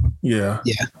good. Yeah.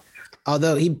 Yeah.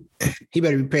 Although he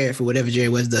better be prepared for whatever Jerry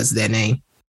West does to that name.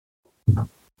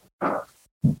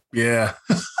 Yeah.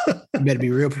 You better be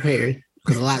real prepared,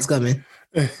 because a lot's coming.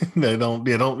 They don't.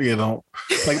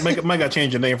 Might got to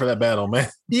change your name for that battle, man.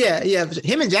 Yeah.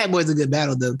 Him and Jack Boy's a good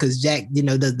battle though, because Jack,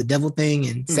 does the devil thing,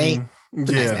 and Saint.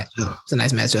 It's a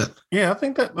nice matchup. Yeah, I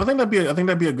think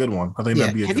that'd be a good one. Have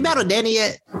you battled Danny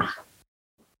yet?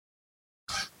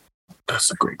 That's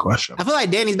a great question. I feel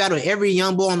like Danny's battled every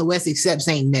young boy on the West except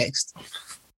Saint next.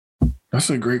 That's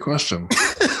a great question.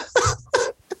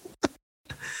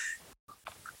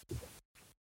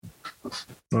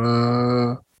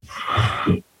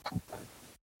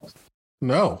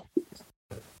 No.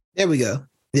 There we go.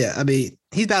 Yeah, I mean,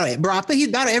 he's battled, bro. I think he's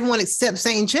battled everyone except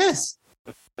Saint and Chess.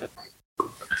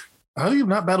 How do you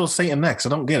not battle Saint and Next? I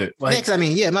don't get it. Next,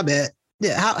 my bad.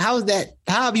 Yeah, how is that?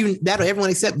 How have you battled everyone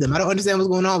except them? I don't understand what's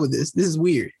going on with this. This is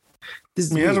weird. He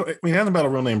hasn't battled a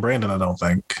real name Brandon, I don't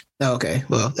think. Oh, okay,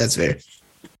 well, that's fair.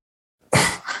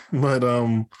 But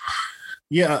those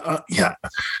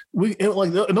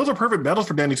are perfect battles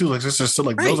for Danny too. It's just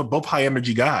right. Those are both high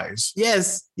energy guys.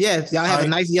 Yes, y'all have a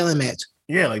nice yelling match.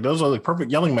 Yeah, those are the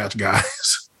perfect yelling match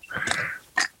guys.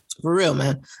 For real,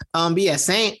 man. But yeah,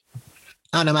 Saint.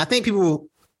 I don't know. I think people,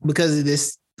 because of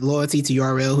this loyalty to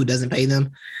URL who doesn't pay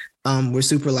them, we're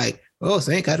super Saint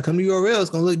got to come to URL. It's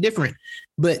gonna look different.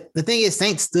 But the thing is,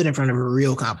 Saint stood in front of a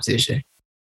real competition.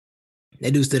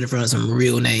 That dude stood in front of some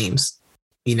real names.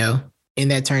 In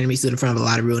that tournament, he stood in front of a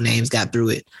lot of real names, got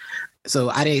through it. So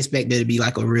I didn't expect there to be a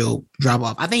real drop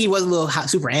off. I think he was a little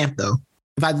super amped though.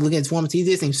 If I look at his performance, he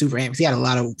did seem super amped. He had a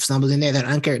lot of stumbles in there that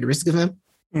are uncharacteristic of him.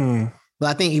 But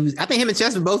I think him and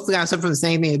Chess both kind of suffered from the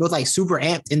same thing. They both super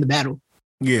amped in the battle.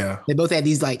 Yeah. They both had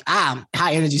these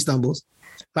high energy stumbles.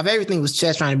 My favorite thing was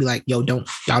Chess trying to be y'all don't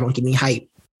get me hype.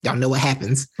 Y'all know what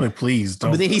happens. Please don't.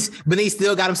 But then he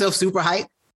still got himself super hype.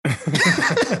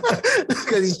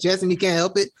 Because he's Chess and he can't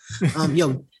help it.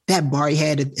 That bar he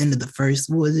had at the end of the first,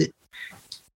 what was it?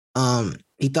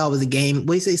 He thought it was a game.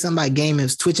 What did he say? Somebody game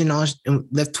was twitching on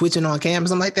cam or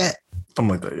something like that.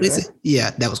 Something like that. Yeah,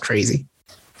 that was crazy.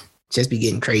 Just be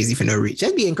getting crazy for no reason.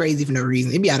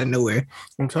 It'd be out of nowhere.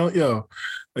 I'm telling you,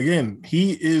 again,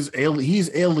 he's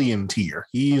alien tier.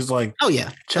 He's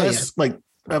Chess.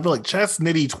 I feel like Chess,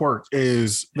 Nitty, Twerk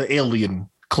is the alien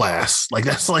class.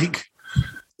 That's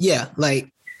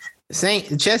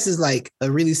Saint Chess is a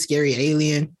really scary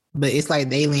alien, but it's the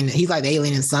alien. He's the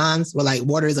alien in Signs, where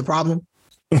water is a problem.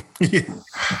 Yeah.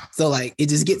 So like it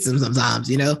just gets him sometimes,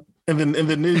 you know. And then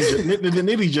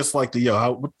Nitty just like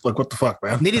what the fuck,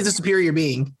 man? Nitty's a superior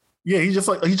being. Yeah, he's just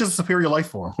a superior life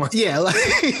form. Like, yeah, like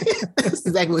that's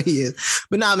exactly what he is.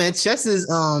 But nah, man, Chess is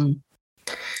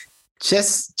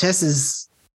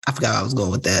I forgot I was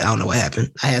going with that. I don't know what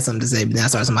happened. I had something to say, but then I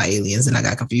started talking about aliens and I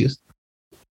got confused.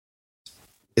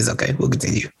 It's okay. We'll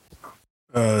continue.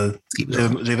 Jay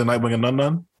the Nightwing and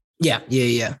Nun. Yeah.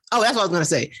 Oh, that's what I was gonna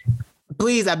say.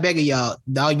 Please, I beg of y'all,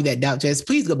 all you that doubt Chess,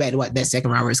 please go back to watch that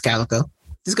second round versus Calico.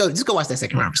 Just go watch that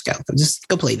second round versus Calico. Just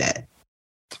go play that.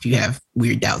 If you have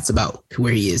weird doubts about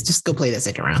where he is, just go play that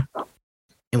second round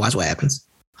and watch what happens.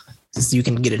 Just so you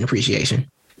can get an appreciation.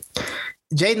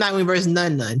 Jay Nightwing versus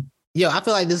Nun. Yo, I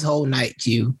feel like this whole night,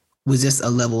 Q, was just a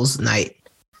levels night.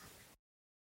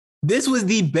 This was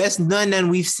the best Nun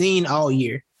we've seen all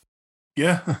year.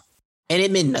 Yeah. And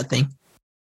it meant nothing.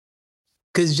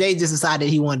 Because Jay just decided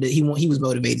he was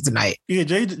motivated tonight. Yeah,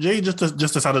 Jay just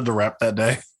decided to rap that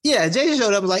day. Yeah, Jay just showed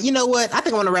up and was like, you know what? I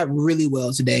think I want to rap really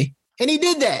well today. And he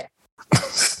did that.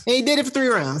 And he did it for 3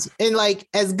 rounds. And like,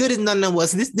 as good as Nun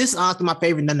was, this is honestly my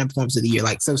favorite Nun performance of the year.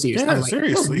 Like, so serious. Yeah, like,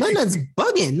 seriously. Nun's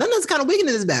bugging. Nun's kind of wicked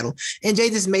in this battle. And Jay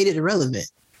just made it irrelevant.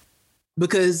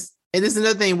 Because, and this is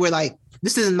another thing where like,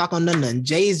 this isn't knock on Nun.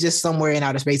 Jay's just somewhere in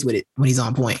outer space with it when he's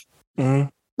on point. Mm-hmm.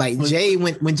 Like Jay,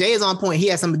 when Jay is on point, he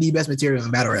has some of the best material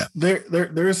in battle rap.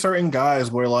 There are certain guys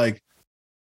where like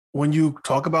when you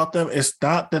talk about them, it's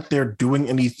not that they're doing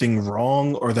anything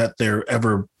wrong or that they're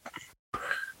ever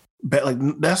but like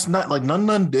that's not like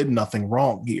Nun did nothing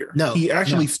wrong here. No, he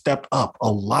actually stepped up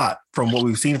a lot from what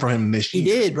we've seen from him this year. He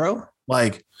did, bro.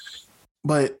 Like,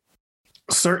 but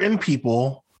certain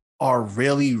people are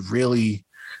really, really,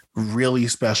 really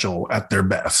special at their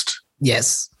best.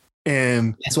 Yes.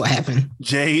 And that's what happened.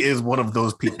 Jay is one of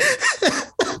those people.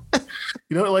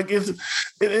 You know, like and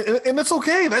it's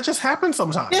okay. That just happens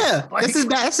sometimes. Yeah, like,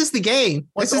 that's just the game.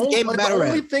 Like this is the game of battle rap.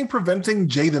 The only thing preventing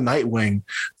Jay the Nightwing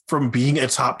from being a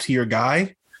top tier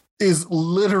guy is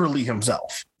literally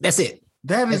himself. That's it.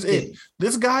 That's it.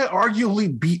 This guy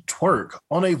arguably beat Twerk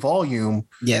on a volume.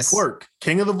 Yes. Twerk,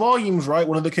 king of the volumes, right?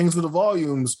 One of the kings of the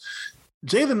volumes.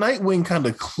 Jay the Nightwing kind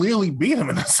of clearly beat him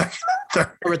in the second and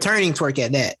third. A returning Twerk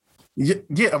at that. Yeah,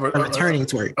 a returning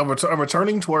Twerk. A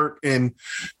returning Twerk,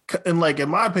 and like in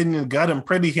my opinion, got him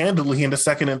pretty handily in the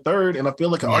second and third. And I feel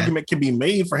like an argument can be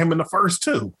made for him in the first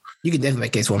too. You can definitely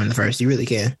make a case for him in the first. You really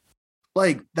can.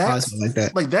 Like that's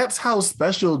that's how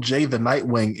special Jay the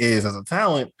Nightwing is as a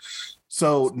talent.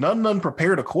 So Nun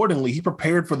prepared accordingly. He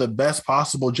prepared for the best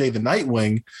possible Jay the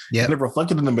Nightwing. Yeah, and it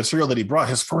reflected in the material that he brought.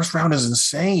 His first round is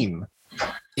insane.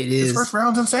 It is. His first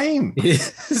round's insane. It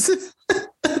is.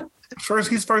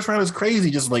 His first round is crazy,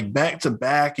 just like back to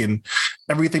back, and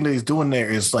everything that he's doing there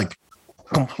is like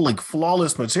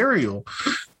flawless material.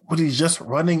 But he's just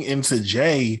running into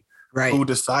Jay, right? Who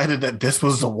decided that this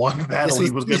was the one battle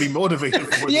he was going to be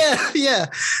motivated for. Yeah.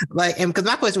 Like, and because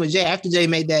my question was Jay after Jay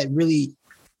made that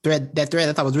thread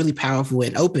I thought was really powerful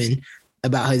and open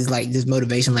about his like this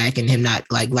motivation lack and him not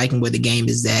like liking where the game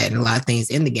is at and a lot of things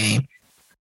in the game.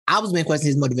 I was been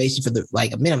questioning his motivation for the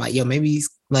like a minute. I'm like, yo, maybe he's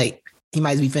like. He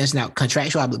might be finishing out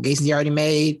contractual obligations he already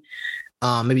made.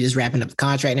 Maybe just wrapping up the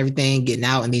contract and everything, getting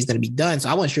out, and he's going to be done. So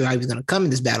I wasn't sure how he was going to come in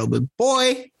this battle. But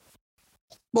boy,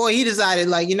 he decided,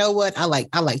 like, you know what? I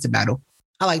like to battle.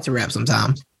 I like to rap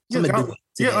sometimes. I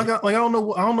don't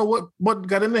know what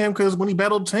got into him because when he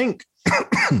battled Tank,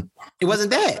 it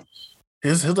wasn't that.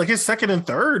 His second and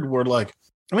third were like,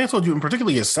 I mean, I told you, and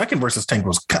particularly his second versus Tank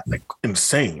was like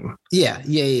insane. Yeah.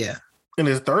 And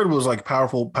his third was like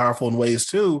powerful in ways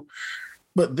too.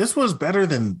 But this was better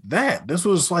than that. This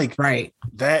was like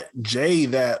that Jay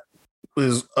that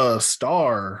was a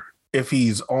star if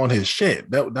he's on his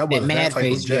shit. That was that type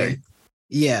of Jay.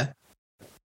 Yeah.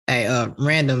 Hey,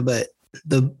 random, but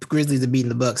the Grizzlies are beating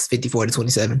the Bucks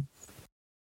 54-27.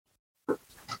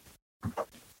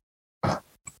 Yeah,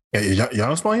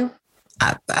 Giannis playing?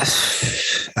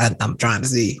 I'm trying to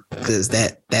see because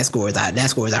that score is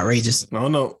outrageous. I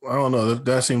don't know.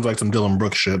 That seems like some Dylan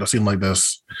Brooks shit. That seems like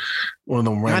that's one of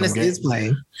them random games.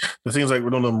 It seems like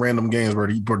one of them random games where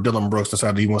Dylan Brooks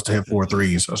decided he wants to hit 4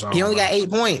 threes. He only got 8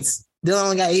 points. Dylan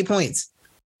only got 8 points.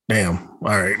 Damn.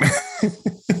 All right.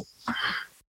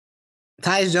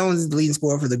 Tyus Jones is the leading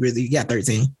scorer for the Grizzlies. He got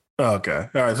 13. Okay.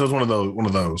 All right. So it's one of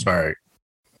those. All right.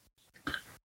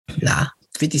 Nah.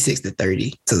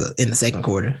 56-30 in the second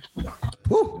quarter.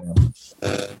 Woo.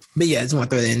 But yeah, I just want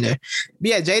to throw that in there. But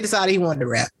yeah, Jay decided he wanted to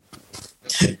rap.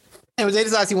 And when Jay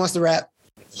decides he wants to rap,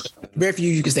 very few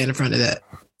you can stand in front of that.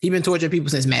 He's been torturing people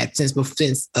since the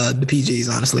PGs,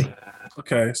 honestly.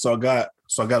 Okay, so I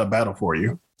got a battle for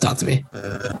you. Talk to me.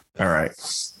 All right.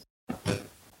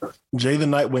 Jay the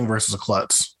Nightwing versus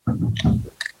Klutz. I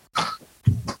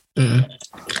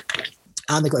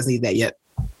don't think Klutz needs that yet.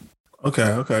 Okay.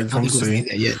 I just want to see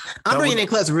that yet. I'm bringing in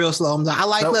Klutz real slow. I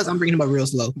like Klutz. I'm bringing him up real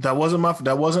slow. That wasn't my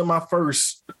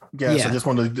first guess. Yeah. I just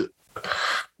wanted to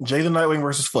Jay the Nightwing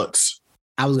versus Klutz.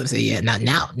 I was gonna say yeah.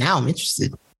 Now I'm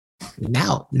interested.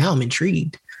 Now I'm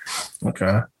intrigued.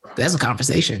 Okay, that's a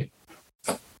conversation.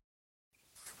 I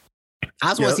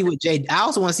also want to see what Jay. I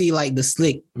also want to see like the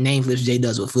slick name flips Jay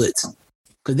does with Foots,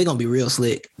 because they're gonna be real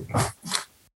slick.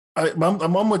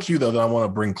 I'm with you though that I want to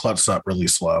bring Klutz up really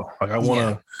slow. Like I want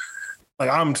to, like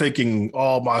I'm taking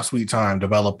all my sweet time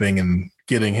developing and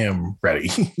getting him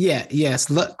ready. Yes.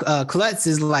 Look, Klutz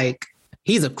is like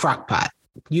he's a crock pot.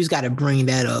 You just got to bring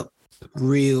that up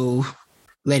real.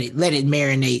 Let it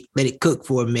marinate. Let it cook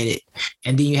for a minute,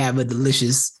 and then you have a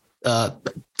delicious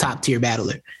top tier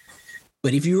battler.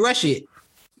 But if you rush it,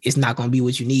 it's not going to be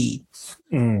what you need.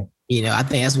 You know, I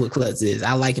think that's what Klutz is.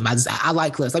 I like him. I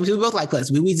like Klutz. Like, we both like Klutz.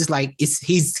 We just like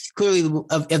he's clearly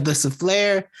of the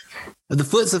Souffleur, of the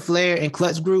Foot Souffleur and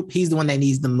Klutz group. He's the one that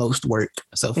needs the most work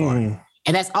so far, and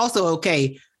that's also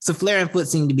okay. Souffleur and Foot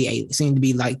seem to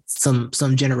be like some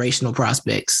generational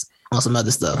prospects on some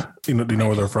other stuff. Do you know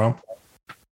where they're from?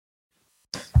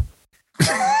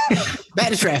 Back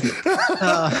to traffic.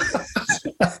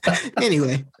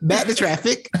 Anyway, back to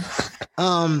traffic. You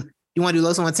want to do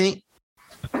Loso and Tink?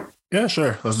 Yeah,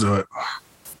 sure. Let's do it.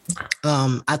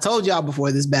 I told y'all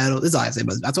before this battle. This is all I say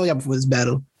about this. I told y'all before this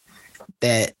battle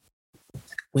that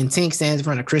when Tink stands in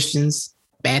front of Christians,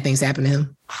 bad things happen to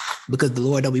him because the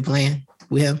Lord don't be playing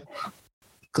with him.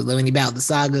 Because when he battled the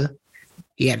Saga,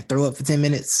 he had to throw up for 10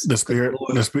 minutes. The spirit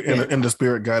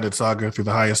guided Saga through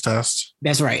the highest test.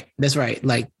 That's right.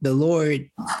 Like the Lord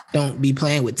don't be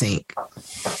playing with Tink.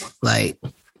 Like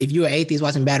if you're an atheist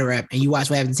watching battle rap and you watch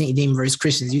what happened to Tink Demon versus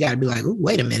Christians, you got to be like,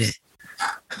 wait a minute.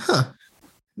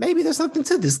 Maybe there's something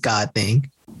to this God thing.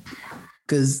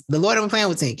 Because the Lord don't be playing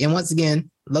with Tink. And once again,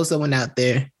 Loso went out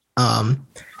there on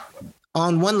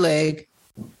one leg,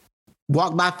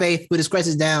 walked by faith, put his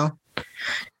crutches down,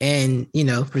 and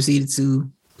proceeded to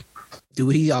do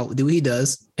what he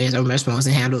does as a response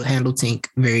and handle Tink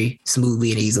very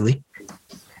smoothly and easily.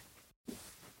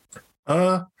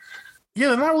 Yeah,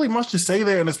 there's not really much to say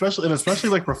there, and especially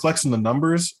like reflects in the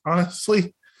numbers.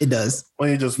 Honestly, it does.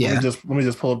 Let me just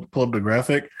pull up the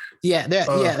graphic. Yeah,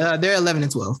 they're 11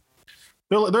 and 12.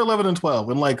 They're 11 and 12,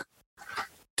 and like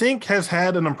Tink has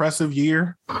had an impressive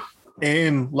year.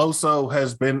 And Loso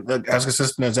has been as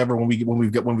consistent as ever when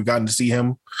we've gotten to see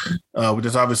him. Which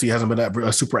is obviously hasn't been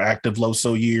a super active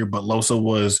Loso year, but Loso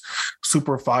was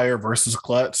super fire versus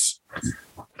Klutz.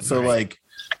 So like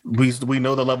we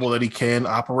know the level that he can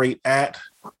operate at.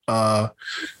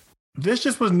 This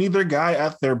just was neither guy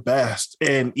at their best,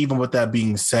 and even with that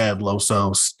being said,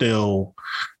 Loso still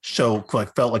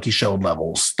felt like he showed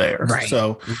levels there. Right.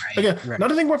 So again,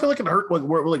 another thing where I feel like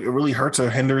it really hurts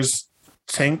or hinders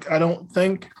Tink, I don't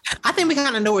think. I think we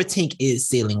kind of know where Tink is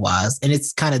ceiling wise, and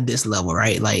it's kind of this level,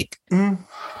 right? Like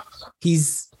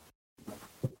he's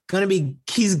gonna be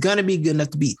good enough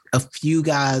to beat a few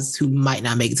guys who might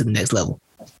not make it to the next level.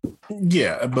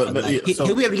 Yeah, but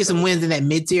he'll be able to get some wins in that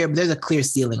mid tier, but there's a clear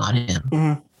ceiling on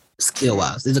him. Skill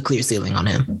wise, there's a clear ceiling on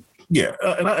him. Yeah,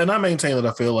 and I maintain that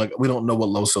I feel like we don't know what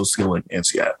Loso's ceiling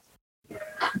is yet.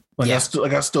 I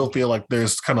still feel like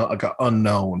there's kind of like an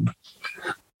unknown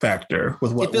factor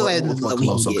with what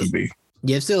Loso could be.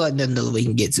 Yeah, it's still like nothing that we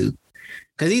can get to,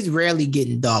 because he's rarely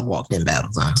getting dog walked in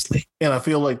battles, honestly. And I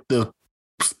feel like the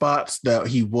spots that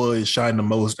he would shine the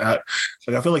most at,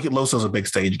 like I feel like Loso's a big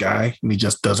stage guy, and he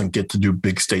just doesn't get to do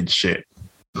big stage shit.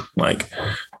 Like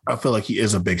I feel like he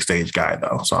is a big stage guy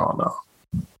though, so I don't know.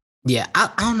 Yeah,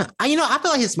 I don't know. I feel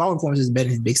like his small performances is better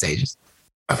than his big stages.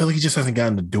 I feel like he just hasn't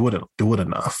gotten to do it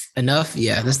enough.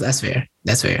 Yeah, that's fair.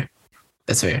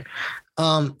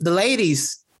 The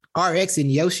ladies, RX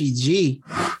and Yoshi G.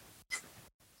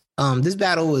 This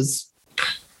battle was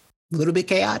a little bit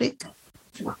chaotic,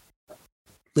 a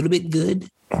little bit good.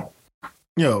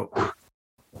 Yo,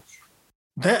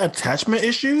 that attachment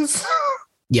issues.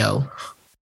 Yo.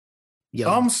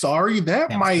 I'm sorry.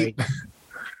 That might.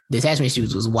 The attachment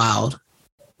issues was wild.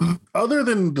 Other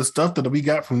than the stuff that we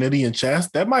got from Nitty and Chess,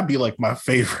 that might be like my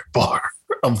favorite bar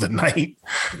of the night.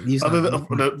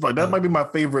 That might be my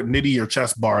favorite Nitty or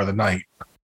Chess bar of the night.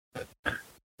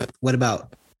 What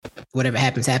about whatever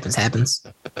happens? I'm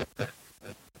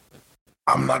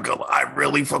not gonna. I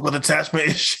really fuck with attachment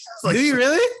issues. Like, do you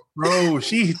really, bro?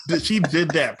 She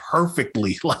did that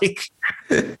perfectly. Like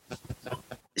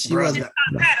She was. She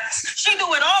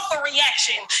do it all for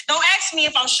reaction. Don't ask me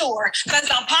if I'm sure, because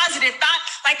I'm positive. Thought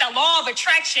like the law of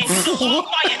attraction. The law of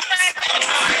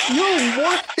attraction. Yo,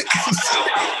 what?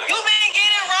 You been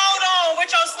getting rolled on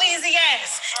with your sleazy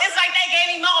ass. It's like they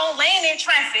gave me my own lane in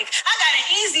traffic. I got an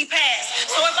easy pass.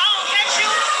 So if I don't catch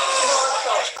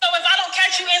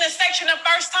you in a section the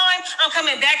first time, I'm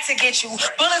coming back to get you.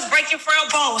 Bullets break your frail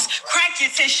bones, crack your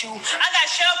tissue. I got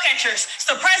shell catchers,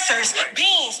 suppressors,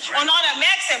 beans on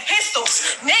automatics and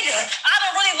pistols. Nigga, I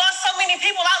done really lost so many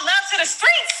people I love to the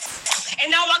streets.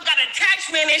 And now I got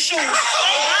attachment issues.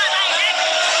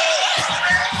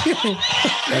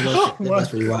 That's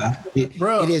pretty wild.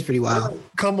 Bro, it is pretty wild.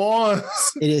 Come on.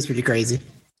 It is pretty crazy.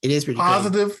 It is pretty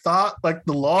positive crazy. Thought, like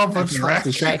the law of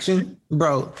attraction.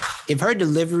 Bro, if her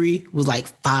delivery was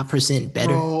like 5%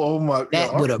 better, oh my God,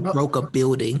 that would have broke a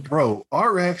building. Bro,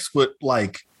 RX with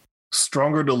like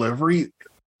stronger delivery.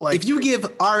 Like if you give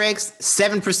RX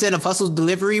 7% of Hustle's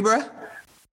delivery, bro.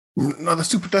 No, that's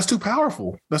too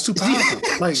powerful. That's too powerful.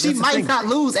 Like she might not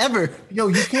lose ever. Yo,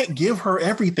 you can't give her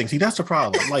everything. See, that's the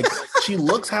problem. Like she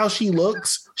looks how she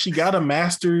looks. She got a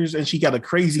master's and she got a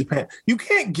crazy pen. You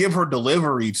can't give her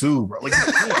delivery too, bro.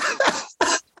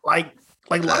 Like,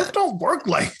 like life don't work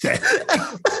like that.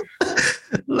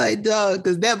 Like, dog,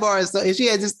 because that bar is so. If she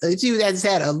had just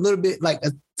had a little bit, like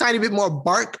a tiny bit more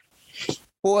bark,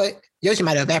 boy, Yoshi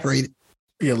might have evaporated.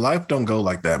 Yeah, life don't go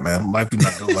like that, man. Life do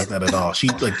not go like that at all. She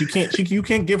like you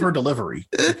can't give her delivery.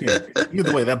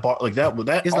 Either way, that bar like that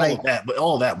it's all like, of that, but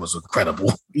all of that was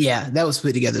incredible. Yeah, that was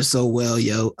put together so well,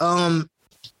 yo. What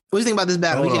do you think about this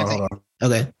battle? Hold on.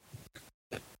 Okay.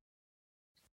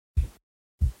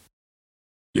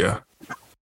 Yeah.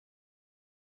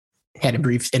 Had a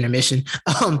brief intermission.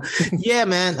 Yeah,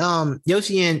 man.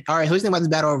 Yoshi and all right, what do you think about this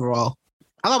battle overall?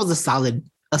 I thought it was a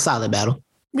solid battle.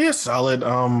 Yeah, solid.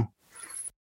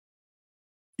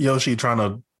 Yoshi trying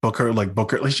to book her. Like,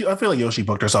 I feel like Yoshi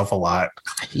booked herself a lot.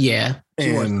 Yeah,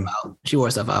 she wore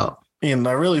herself out. And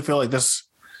I really feel like this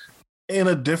in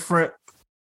a different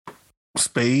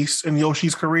space in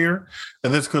Yoshi's career,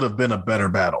 and this could have been a better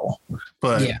battle.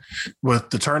 But yeah, with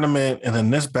the tournament and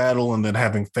then this battle and then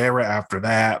having Farrah after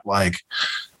that, like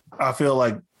I feel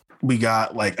like we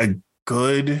got like a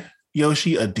good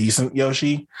Yoshi, a decent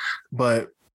Yoshi, but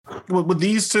with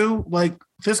these two, like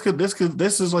this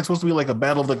is like supposed to be like a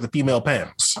battle of like the female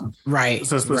pens, right?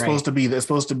 So it's supposed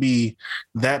to be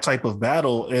that type of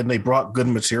battle, and they brought good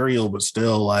material, but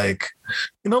still, like,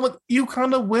 you know, like you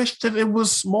kind of wish that it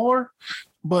was more,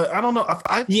 but I don't know.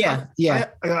 I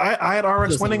had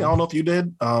RX winning. I don't know if you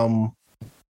did.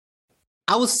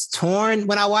 I was torn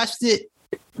when I watched it,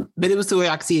 but it was to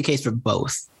where I could see a case for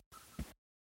both,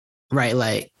 right?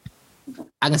 Like,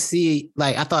 I can see,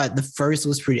 like, I thought the first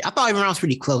was every round was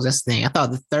pretty close. That's the thing. I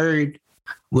thought the third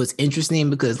was interesting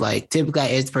because, like, typically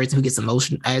as the person who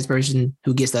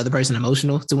gets the other person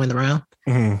emotional to win the round.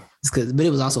 Mm-hmm. But it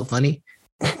was also funny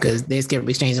because they kept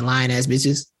exchanging lying ass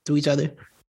bitches to each other,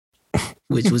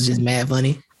 which was just mad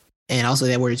funny. And also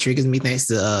that word triggers me thanks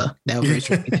to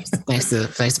thanks to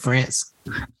France.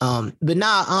 But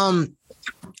nah,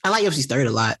 I like Yoshi's third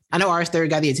a lot. I know ours third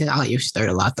got the attention. I like Yoshi's third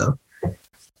a lot though. I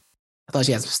thought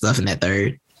she had some stuff in that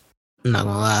third. I'm not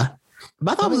gonna lie.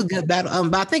 But I thought it was a good battle.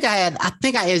 But I think I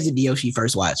edited the Yoshi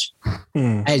first watch.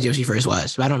 I had Yoshi first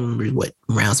watch. But I don't remember what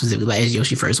round specifically, but I had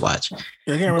Yoshi first watch.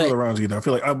 Yeah, I can't remember the rounds either. I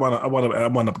feel like I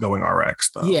wound up going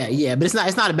RX though. Yeah, but it's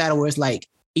not a battle where it's like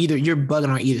either you're bugging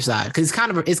on either side. Because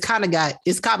it's kind of got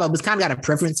a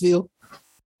preference feel.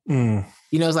 Mm.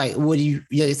 You know, it's like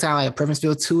it's kind of like a preference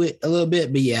feel to it a little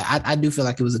bit. But yeah, I do feel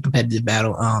like it was a competitive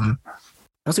battle.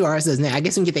 Let's see what RX does now. I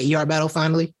guess we can get the ER battle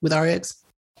finally with RX.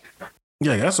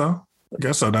 Yeah, I guess so.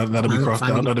 That'll be crossed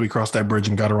out. That'll be crossed that bridge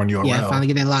and got to run you around. Yeah, finally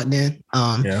get that locked in.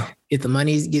 If the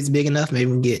money gets big enough, maybe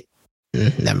we can get.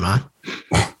 Never mind.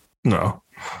 No.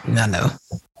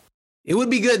 It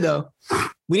would be good though.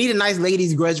 We need a nice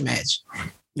ladies grudge match.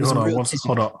 Hold on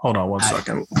one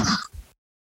second.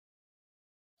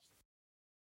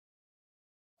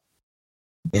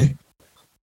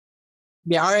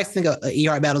 Yeah, RX think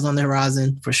ER battles on the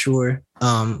horizon for sure.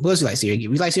 What else you like to see?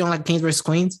 We like to see on like Kings versus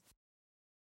Queens.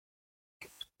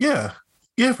 Yeah,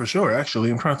 for sure.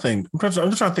 Actually, I'm trying to think. I'm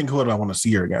just trying to think who I want to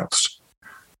see her against.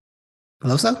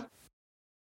 Loso?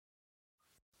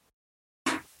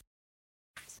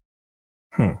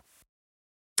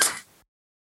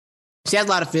 She has a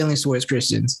lot of feelings towards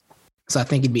Christians, so I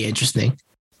think it'd be interesting.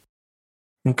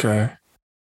 Okay.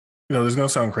 You know, this is gonna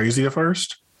sound crazy at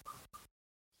first.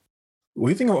 What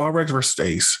do you think of RX versus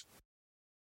Ace?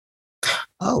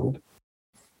 Oh.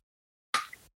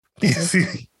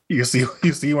 You You see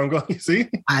where I'm going? You see?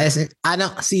 I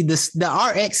don't see this. The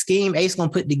RX scheme Ace gonna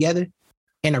put together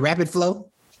in a rapid flow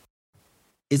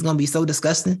is gonna be so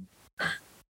disgusting.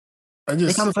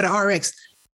 They coming for the RX.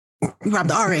 We robbed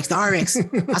the RX. The RX.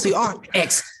 I see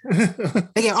RX.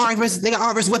 They got RX versus. They got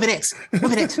R versus Weapon X.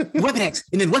 Weapon X. Weapon X.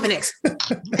 And then Weapon X.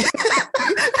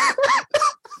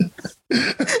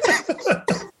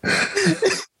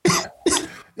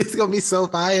 It's gonna be so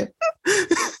fire.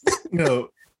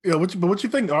 What you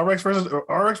think? RX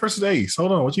versus Ace.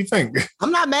 Hold on, what you think? I'm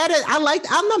not mad at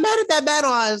that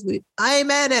battle, honestly. I ain't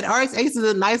mad at RX Ace is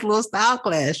a nice little style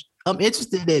clash. I'm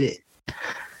interested in it.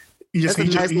 You just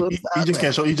can't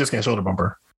show the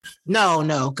bumper.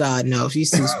 No, God, no. She's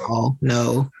too small.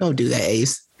 No, don't do that,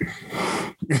 Ace.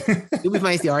 It'll be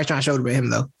funny to see RX trying to shoulder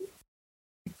him though.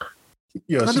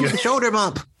 Yeah, do with the shoulder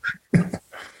bump.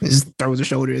 Just throws her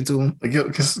shoulder into him.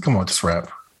 Come on, just rap.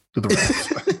 Do the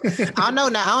rap. I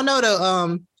don't know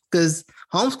though. Because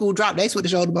Homeschool dropped Ace with the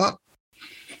shoulder bump.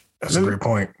 That's a great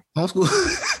point. Homeschool.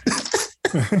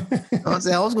 I'm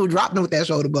saying Homeschool dropped him with that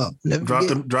shoulder bump.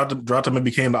 Dropped him and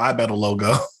became the iBattle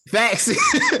logo. Facts.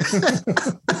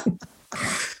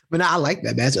 But no, I like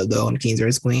that matchup though on the Kings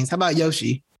vs Queens. How about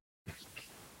Yoshi?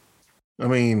 I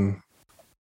mean,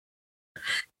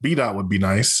 B-Dot would be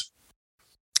nice.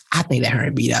 I think that her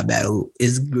and B-Dot battle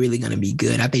is really going to be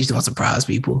good. I think she's going to surprise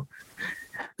people.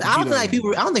 I don't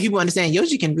think people understand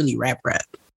Yoshi can really rap.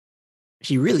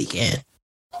 She really can.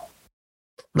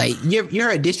 Like you're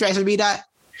a diss track for B-Dot.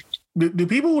 Do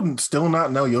people still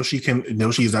not know Yoshi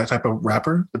is that type of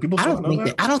rapper? Do people still know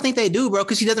that? I don't think they do, bro,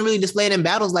 because she doesn't really display it in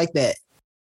battles like that.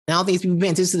 And I don't think people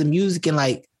paying attention to the music and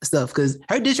like stuff, because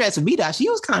her diss tracks for B-Dot, she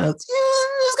was kind of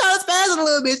spazzing a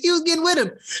little bit. She was getting with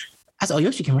him. I said,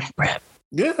 Yoshi can rap.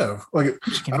 Yeah, like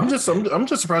I'm just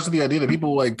surprised at the idea that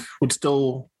people like would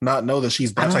still not know that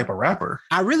she's that type of rapper.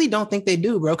 I really don't think they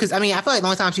do, bro. Because I mean, I feel like the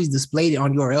only time she's displayed it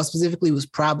on URL specifically was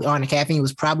probably on the Caffeine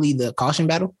was probably the Caution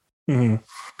battle. Mm-hmm.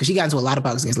 Because she got into a lot of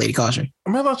pockets against Lady Caution.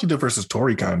 I mean, I thought she did versus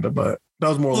Tori kind of, but that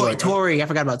was more like Tori. I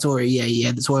forgot about Tori.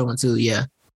 Yeah, the Tori one too. Yeah,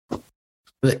 but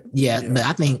but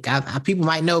I think people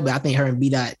might know, but I think her and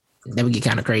B-Dot that would get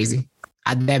kind of crazy.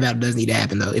 That battle does need to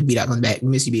happen though. If B-Dot comes back,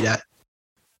 miss you, B-Dot.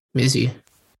 Miss you.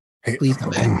 Hey, please come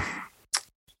back.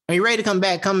 Are you ready to come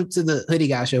back? Come to the Hoodie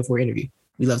Guy show for an interview.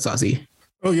 We love to talk to you.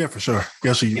 Oh yeah, for sure.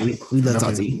 Yes, we love to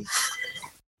talk to you.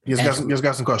 You just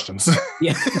got some questions.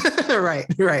 Yeah, right.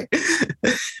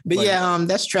 But yeah,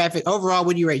 that's Traffic. Overall,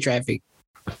 what do you rate Traffic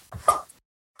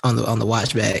on the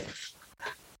watch back?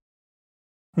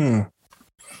 I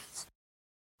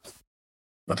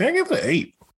think I give it an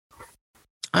 8.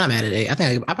 I'm not mad at 8. I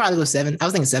think I probably go 7. I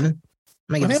was thinking 7.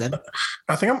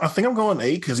 I think I'm going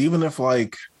 8 because even if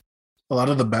like a lot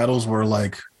of the battles were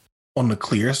like on the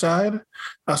clear side,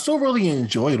 I still really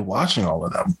enjoyed watching all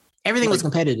of them. Everything was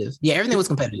competitive. Yeah, everything was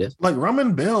competitive. Like Rum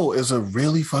and Bill is a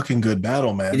really fucking good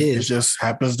battle, man. It is. It just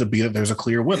happens to be that there's a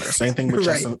clear winner. Same thing with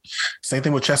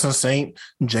Chess and Saint.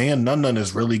 Jay and Nun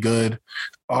is really good.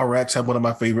 RX had one of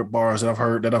my favorite bars that I've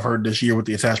heard this year with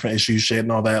the attachment issues shit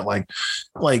and all that. Like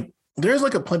there's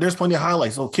there's plenty of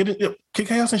highlights. So Kid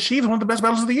Chaos and Sheev is one of the best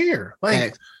battles of the year.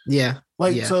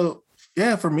 So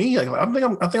yeah, for me, like I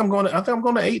think I'm going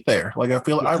to 8 there. Like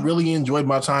I really enjoyed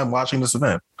my time watching this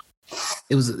event.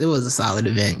 It was a solid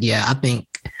event. Yeah, I think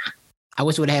I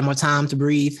wish I would have had more time to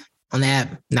breathe on the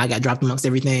app. Now I got dropped amongst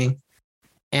everything.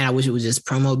 And I wish it was just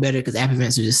promo better because app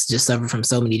events are just suffer from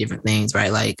so many different things,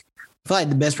 right? Like I feel like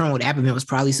the best promo with app event was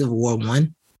probably Civil War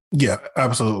 1. Yeah,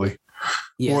 absolutely.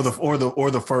 Yeah. Or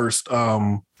the first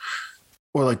or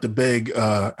like the big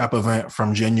app event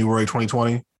from January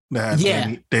 2020 that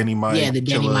had Danny Mike, the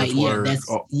Danny Mike,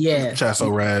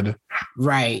 Chasso Red.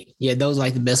 Right. Yeah, those are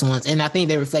like the best ones. And I think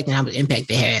they're reflecting how much impact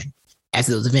they had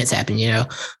after those events happened, you know.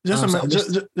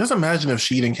 Just imagine if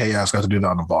Sheet and Chaos got to do that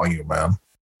on the volume, man.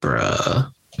 Bruh.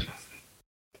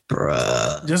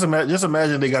 Just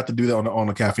imagine they got to do that on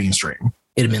the Caffeine stream.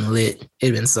 It'd have been lit.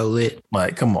 It'd have been so lit.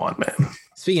 Like, come on, man.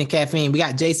 Speaking of Caffeine, we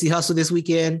got JC Hustle this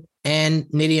weekend and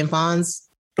Nitty and Fonz.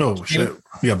 Oh shit!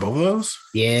 You got both of those?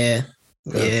 Yeah.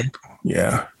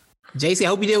 JC, I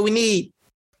hope you did what we need.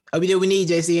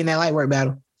 JC in that light work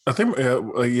battle. I think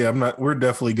I'm not. We're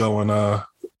definitely going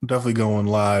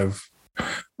live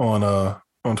on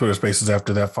Twitter Spaces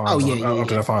after that Fonz.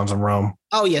 After that Fonz and Rome.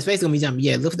 Oh yeah, Space gonna be jumping.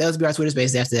 Yeah, look, that'll be our Twitter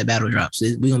Spaces after that battle drops.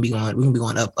 We're gonna be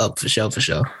going up for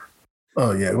sure.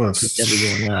 Oh yeah, well, it's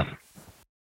definitely going up.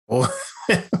 Well,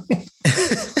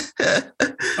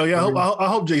 oh yeah, I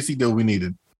hope JC did what we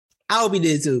needed. I hope he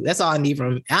did too. That's all I need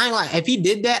from him. I ain't like if he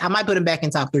did that, I might put him back in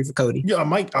top 3 for Cody. Yeah, I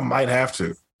might have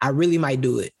to. I really might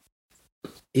do it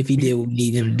if he did what we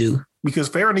need him to do. Because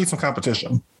Farrah needs some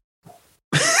competition.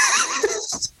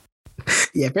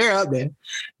 Yeah, Fair up there.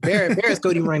 Fair's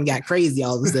Cody run got crazy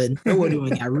all of a sudden. Cody run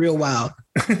got real wild.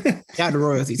 Shout out to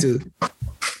Royalty too.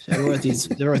 Shout out to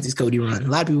the Royalties Cody run. A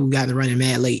lot of people got the running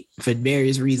mad late for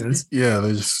various reasons. Yeah,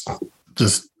 they just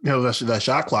that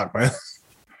shot clock, man.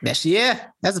 That's a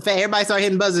fact. Everybody started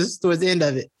hitting buzzers towards the end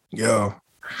of it. Yeah.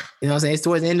 You know what I'm saying? It's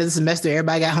towards the end of the semester.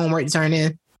 Everybody got homework to turn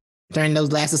in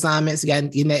those last assignments. You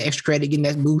got getting that extra credit, getting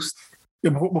that boost.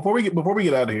 Yeah, before we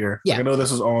get out of here, I know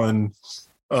this is on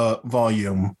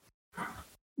volume,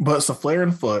 but Souffleur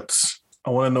and Foots, I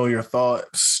want to know your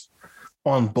thoughts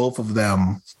on both of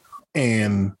them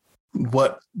and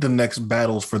what the next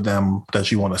battles for them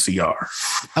that you want to see are.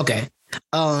 Okay.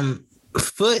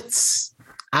 Foots,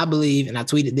 I believe, and I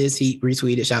tweeted this, he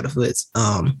retweeted, shout out to Foots.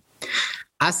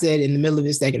 I said in the middle of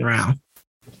his second round,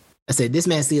 I said, this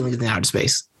man's ceiling is in outer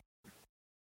space.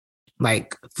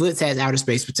 Like, Foots has outer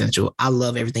space potential. I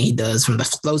love everything he does, from the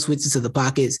flow switches to the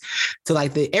pockets to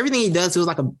like everything he does feels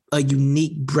like a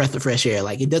unique breath of fresh air.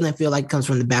 Like, it doesn't feel like it comes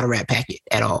from the battle rap packet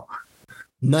at all.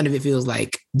 None of it feels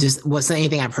like just what's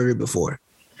anything I've heard before.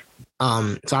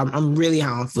 So I'm really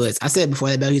high on Foots. I said before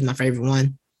that battle, he's my favorite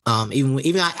one.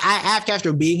 Even I have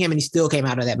Castro beating him, and he still came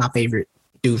out of that my favorite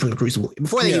dude from the Crucible.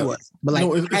 Before that, he was. But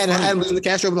like, I had losing to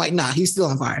Castro, but like, nah, he's still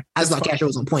on fire. I just thought Castro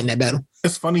was on point in that battle.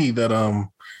 It's funny that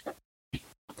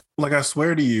like, I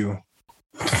swear to you,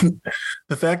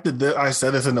 the fact that I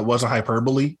said this and it wasn't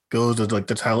hyperbole goes to like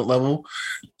the talent level.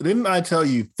 Didn't I tell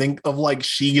you, think of like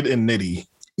Sheed and Nitty?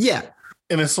 Yeah.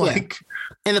 And it's like...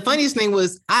 And the funniest thing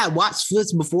was, I watched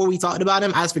Foots before we talked about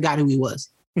him. I just forgot who he was.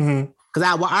 Because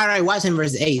I already watched him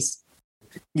versus Ace.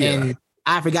 Yeah. And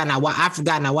I remember watching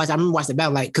the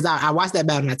battle, like, because I watched that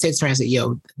battle and I texted her and said,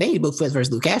 yo, they need to book Foots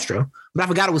versus Luke Castro. But I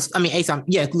forgot it was, Ace.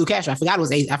 Luke Castro. I forgot it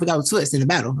was Ace. I forgot it was Foots in the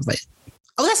battle. I was like,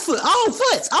 oh, that's Foots.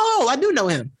 Oh, Foots. Oh, I do know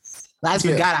him. I just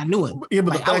forgot I knew him. Yeah,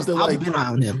 but like, the fact that like, been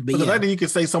on him. But the fact that you can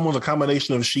say someone's a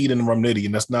combination of Sheed and Nitty,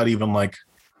 and that's not even like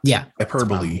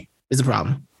hyperbole. It's a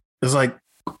problem. It's like,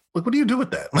 what do you do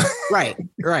with that? Right.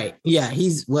 Yeah,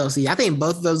 I think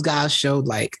both of those guys showed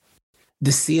like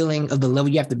the ceiling of the level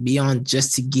you have to be on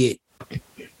just to get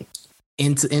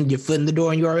into your foot in the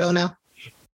door in URL now.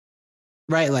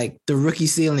 Right? Like, the rookie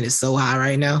ceiling is so high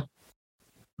right now.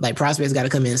 Like, prospects got to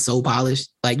come in so polished.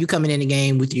 Like, you coming in the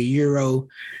game with your Euro,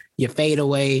 your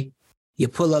fadeaway, your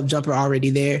pull-up jumper already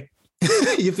there.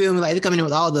 You feel me? Like, they're coming in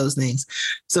with all those things.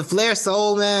 So Flair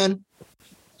Soul, man,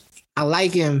 I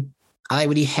like him. I like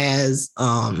what he has.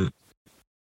 I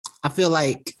feel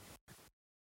like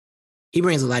he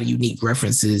brings a lot of unique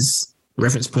reference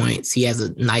points. He has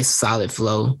a nice, solid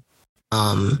flow.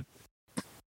 The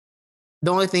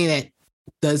only thing that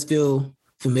does feel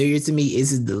familiar to me is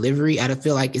his delivery. I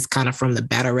feel like it's kind of from the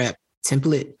battle rap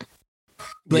template,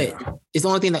 but it's really the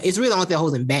only thing that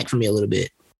holds him back from me a little bit.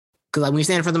 Because like, when you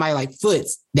stand in front of somebody like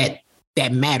Foots, that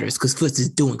matters, because Foots is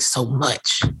doing so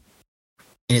much.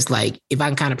 And it's like, if I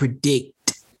can kind of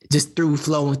predict just through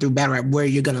flow and through battle rap where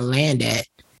you're going to land at,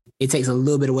 it takes a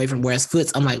little bit away from whereas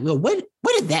Foots, I'm like, well, where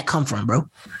did that come from, bro?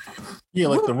 Yeah,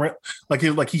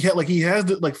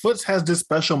 Foots has this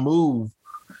special move,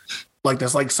 like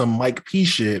that's like some Mike P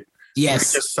shit.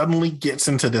 Yes. He just suddenly gets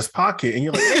into this pocket and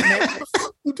you're like, hey man, what the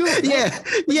fuck you doing?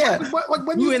 Yeah. Like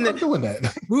when you doing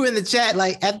that? We were in the chat,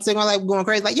 like at the second, like going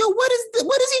crazy, like, yo, what is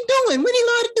he doing? When he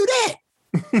learned to do that?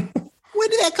 Where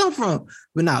did that come from?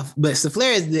 But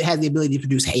Souffleur has the ability to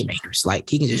produce haymakers. Like,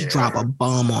 he can just drop a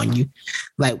bomb on you.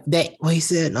 Like that, what he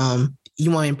said,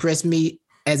 you want to impress me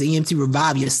as an EMT,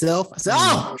 revive yourself. I said,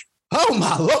 oh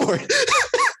my Lord.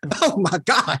 Oh my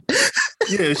God.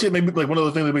 Yeah, it shit made me like one of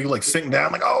those things that make you like sink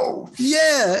down, like, oh.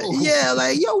 Yeah.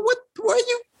 Like, yo, what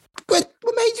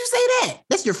made you say that?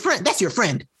 That's your friend. That's your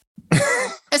friend.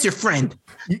 That's your friend.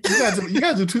 You guys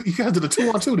do the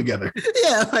 2-on-2 together.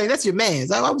 Yeah, like, that's your man.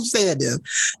 So why would you say that to him?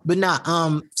 But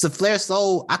Souffleur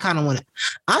Soul, I kind of want to.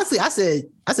 Honestly, I said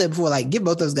before, like, give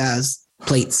both those guys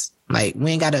plates. Like,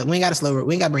 we ain't gotta bring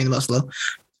them up slow.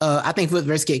 I think Foot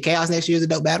versus Kid Chaos next year is a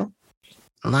dope battle.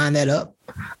 Line that up.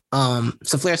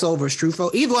 Souffleur Soul versus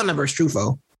Truffaut. Either one of them versus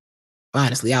Truffaut.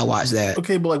 Honestly, I'll watch that.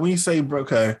 Okay, but like when you say,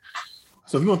 okay,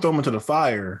 so if you want to throw them into the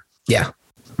fire, yeah.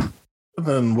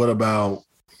 Then what about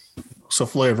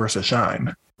Souffleur versus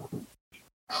Shine?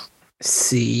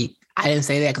 See, I didn't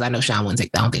say that because I know Shine wouldn't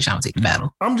take. I don't think Shine would take the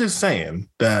battle. I'm just saying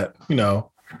that, you know.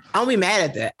 I don't be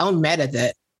mad at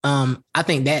that. I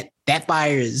think that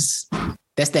fire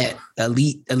that's that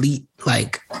elite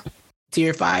like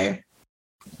tier fire.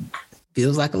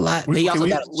 Feels like a lot. We think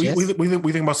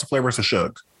about Souffleur versus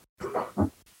Suge.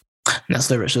 No,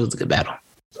 Souffleur versus Suge is a good battle.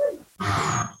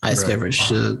 Ice Cube versus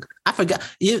Suge. I forgot.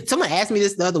 Someone asked me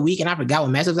this the other week, and I forgot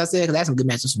what matchups I said because I had some good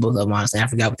matchups for both of them. Honestly, I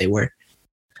forgot what they were.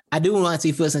 I do want to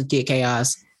see Foots and Kid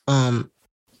Chaos.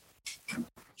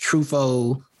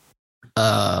 Trufo.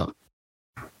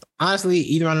 Honestly,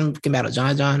 either one of them can battle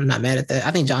John John. I'm not mad at that.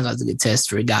 I think John John's a good test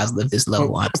for guys who live this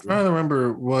level. Honestly, I'm trying to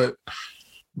remember what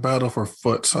battle for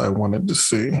Foots I wanted to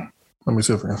see. Let me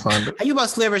see if I can find it. How you about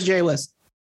Flair versus Jerry West?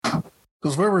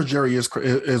 Because Flair versus Jerry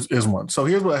is one. So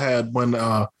here's what I had when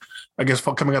I guess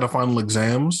coming out of final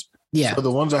exams. Yeah. So the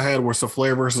ones I had were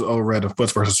Flair versus O-Red and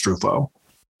Foots versus Trufo.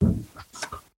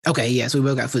 Okay, yeah. So we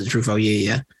both got Foots and Trufo.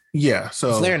 Yeah. Yeah.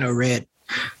 So Flair and O-Red.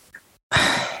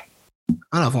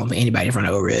 I don't know if I want to put anybody in front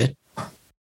of O-Red.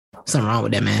 Something wrong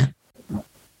with that, man.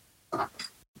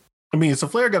 I mean, so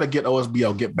Flair got to get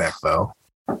OSBL get back though.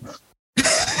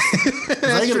 Because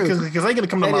I ain't gonna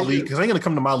come to my league. Because I ain't gonna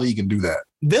come to my league and do that.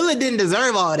 Villa didn't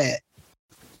deserve all that.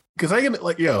 Because I ain't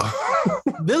like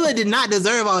Villa did not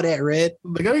deserve all that, Red.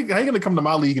 Like I ain't gonna come to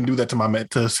my league and do that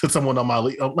to someone on my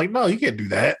league. I'm like, no, you can't do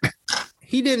that.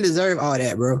 He didn't deserve all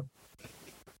that, bro.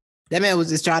 That man was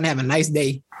just trying to have a nice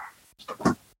day.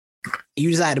 You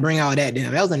decided to bring all that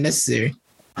down. That was unnecessary.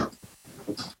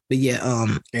 But yeah,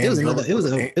 it was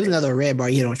another red bar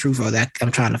he hit on Trufo that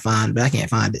I'm trying to find, but I can't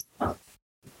find it.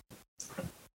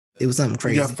 It was something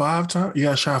crazy. You got 5 times? You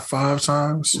got shot 5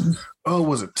 times? Oh,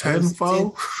 was it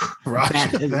 10-4?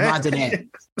 Roger that.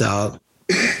 Dog.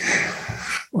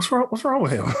 What's wrong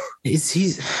with him? He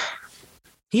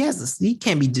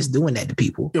can't be just doing that to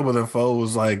people. Yeah, but the foe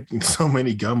was like so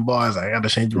many gun bars. I got to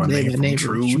change my name from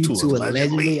True to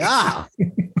Allegedly. Ah,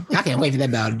 I can't wait for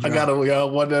that battle to drop. I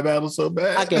want that battle so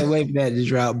bad. I can't wait for that to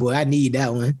drop, boy. I need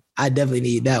that one. I definitely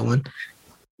need that one.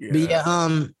 Yeah. But yeah,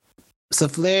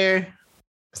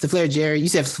 Flair Jerry. You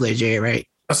said Flair Jerry, right?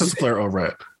 I said Flair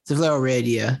O-Red. Flair O-Red,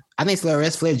 yeah. I think Flair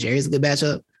Jerry is a good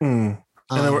matchup. And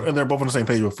they're both on the same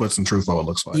page with Foots and Trufo, it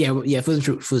looks like. Yeah, Foots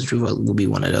and Trufo will be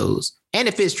one of those. And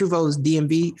it fits Trufo's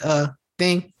DMV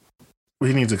thing. Well,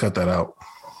 he needs to cut that out.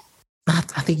 I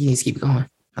think he needs to keep going.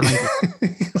 I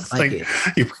like it.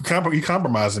 You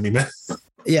compromising me, man.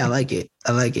 Yeah, I like it.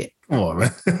 Come on,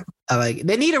 man. I like it.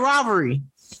 They need a rivalry.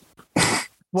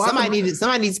 Somebody needs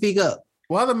to speak up.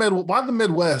 Why the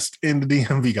Midwest and the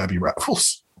DMV gotta be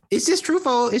rivals? It's just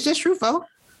Trufo.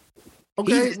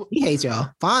 Okay. He hates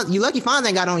y'all. You lucky Fonz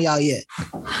ain't got on y'all yet.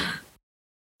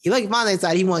 You lucky Fonz ain't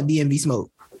decided he want DMV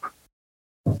smoke.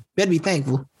 Better be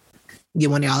thankful. Get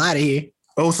one of y'all out of here.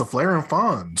 Oh, so Flair and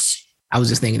Fonz. I was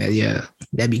just thinking that, yeah.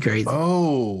 That'd be crazy.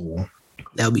 Oh.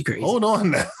 That would be crazy. Hold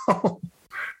on now.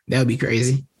 That would be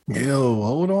crazy. Yo,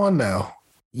 hold on now.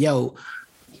 Yo.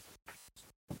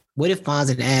 What if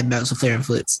Fonz and Ab battles with Flair and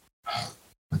Foots?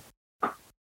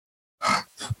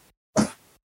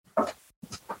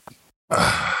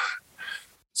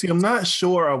 See, I'm not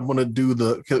sure I want to do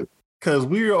because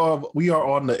we are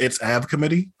on the It's Av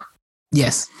committee.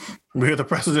 Yes, we're the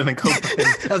president and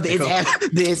co-president of the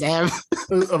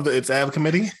It's Av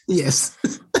committee. Yes,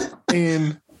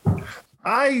 and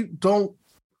I don't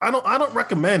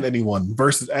recommend anyone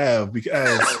versus Av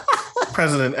as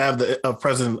president of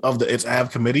the It's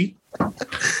Av committee.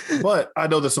 But I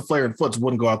know that Flair and Foots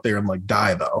wouldn't go out there and like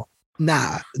die though.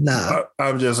 Nah.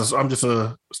 I'm just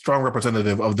a strong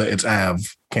representative of the It's Av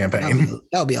campaign.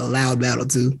 That would be a loud battle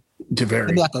too. It'd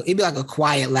be like a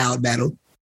quiet, loud battle.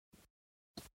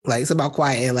 Like it's about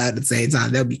quiet and loud at the same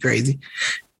time. That'd be crazy.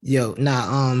 Yo,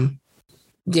 yeah.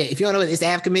 If you don't know what It's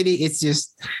Av committee, it's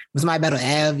just when somebody battle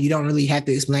Av, you don't really have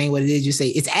to explain what it is. You say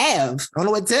it's Av. I don't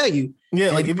know what to tell you. Yeah,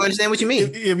 like if you understand what you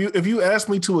mean. If you ask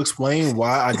me to explain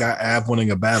why I got Av winning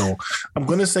a battle, I'm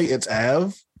gonna say it's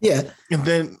Av. Yeah, and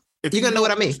then. You're gonna know what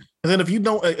I mean. And then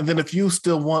if you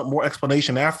still want more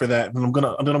explanation after that, then I'm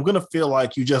gonna feel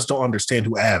like you just don't understand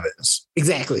who Av is.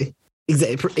 Exactly.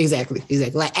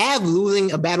 Like Av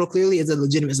losing a battle clearly is a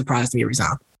legitimate surprise to me every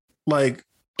time. Like,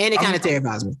 and it kind of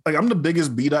terrifies me. Like I'm the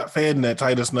biggest B-Dot fan that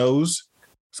Titus knows.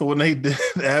 So when they did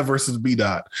Av versus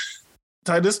B-Dot,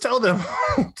 Titus, tell them.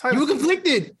 You were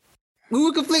conflicted. We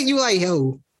were conflicted. You were like,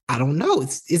 yo, I don't know.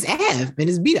 It's Av and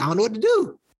it's B-Dot. I don't know what to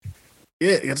do.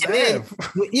 Yeah, it's Av.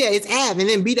 It's Av. And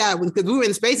then B-Dot, because we were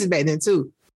in spaces back then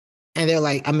too. And they're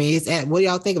like, I mean, it's Av. What do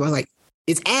y'all think about? Like,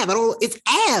 it's Av. It's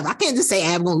Av. I can't just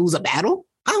say Av gonna lose a battle.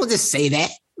 I don't just say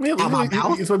that. Yeah,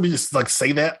 you supposed to just like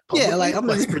say that publicly? Yeah, like I'm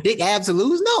gonna just predict Av to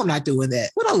lose. No, I'm not doing that.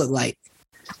 What I look like?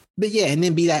 But yeah, and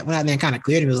then B-Dot went out there and kind of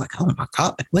cleared him. It was like, oh my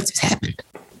God, what just happened?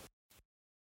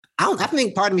 I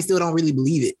think part of me still don't really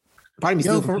believe it. Part of me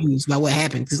still confused about what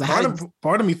happened. Because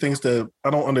part of me thinks that I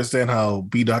don't understand how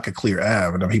B-Dot could clear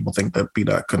Av, and then people think that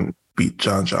B-Dot couldn't beat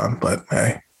John. But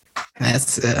hey,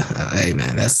 That's hey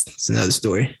man, that's another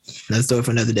story. Another story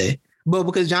for another day. But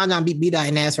because John beat B-Dot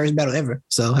in his first battle ever.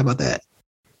 So how about that?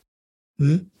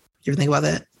 You ever think about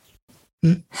that?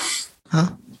 Huh?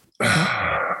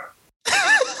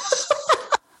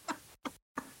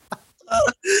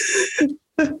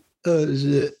 Oh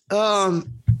shit.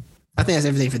 I think that's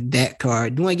everything for that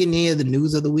card. Do you want to get any of the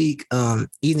news of the week?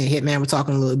 Easy and Hitman were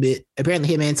talking a little bit. Apparently,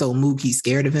 Hitman told Mook he's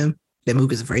scared of him. That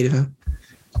Mook is afraid of him,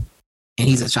 and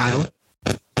he's a child.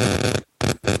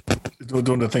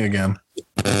 Doing the thing again.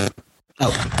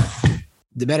 Oh,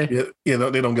 the better. Yeah,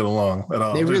 they don't get along at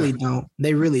all. They really don't.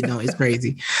 They really don't. It's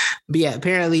crazy. But yeah,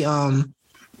 apparently,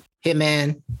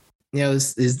 Hitman,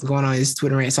 is going on his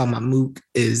Twitter rant talking about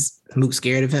Mook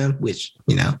scared of him, which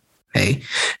hey,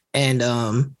 and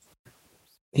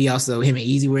he also him and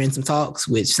Easy were in some talks,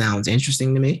 which sounds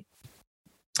interesting to me.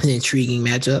 An intriguing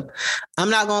matchup. I'm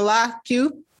not gonna lie,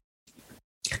 Q.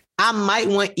 I might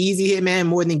want Easy Hitman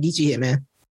more than Geechee Hitman.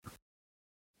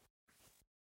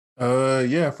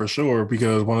 Yeah, for sure.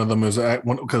 Because one of them is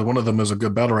a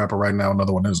good battle rapper right now.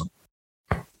 Another one isn't.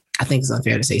 I think it's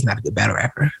unfair to say he's not a good battle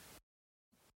rapper.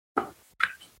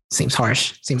 Seems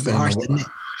harsh. Seems a bit harsh, doesn't it?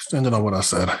 Standing on what I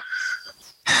said.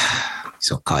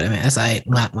 So caught him. That's like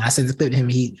when I sent the clip to him,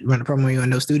 he run a promo on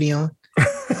No Studio.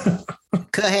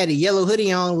 Cuz had a yellow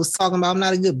hoodie on, was talking about I'm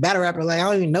not a good battle rapper. Like, I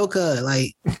don't even know Cuz.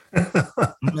 Like, I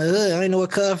don't know where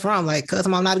Cuz from. Like, Cuz,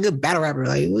 I'm not a good battle rapper.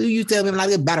 Like, will you tell me I'm not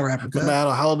a good battle rapper? The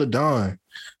battle, How the Dawn.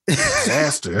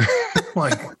 Disaster.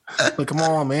 like, come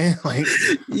on, man. Like,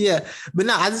 yeah. But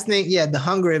no, I just think, the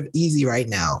hunger of Easy right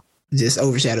now just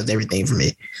overshadows everything for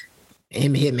me.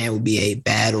 Him and Hitman would be a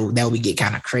battle that would get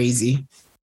kind of crazy.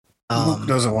 Mook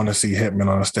doesn't want to see Hitman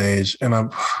on the stage, and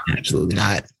I'm absolutely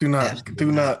not. Do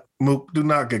not, Mook. Do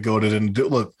not get goaded and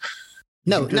look.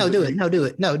 Do it. Do it.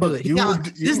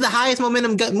 This is the highest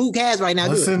momentum Mook has right now.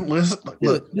 Listen. Do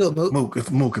it, Mook.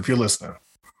 If you're listening,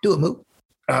 do it, Mook.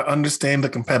 I understand the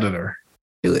competitor.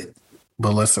 Do it.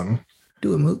 But listen.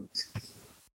 Do it, Mook.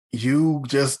 You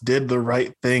just did the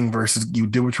right thing versus you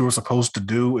did what you were supposed to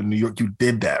do in New York. You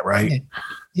did that, right?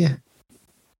 Yeah.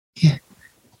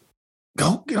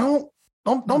 Go,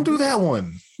 don't do that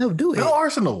one. No, do it. No,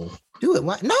 Arsenal. Do it.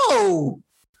 What? No.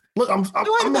 Look, I'm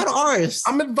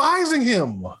advising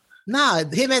him. Nah,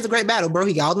 Hitman's a great battle, bro.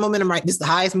 He got all the momentum right. This is the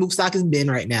highest Mook stock has been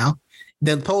right now.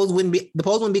 The polls wouldn't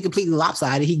be completely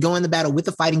lopsided. He'd go in the battle with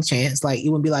a fighting chance. Like, it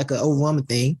wouldn't be like an overwhelming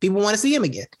thing. People want to see him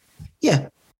again. Yeah.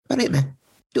 But Hitman.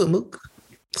 Do it, Mook.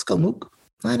 Let's go, Mook.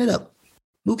 Line it up.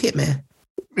 Mook Hitman.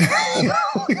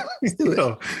 Let's do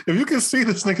it. If you can see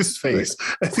this nigga's face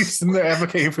as he's sitting there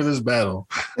advocating for this battle.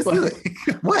 Let's do it.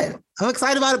 What? I'm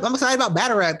excited about it. I'm excited about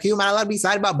battle rap. Q, am I allowed to be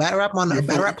excited about battle rap on the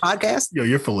battle rap podcast? Yo,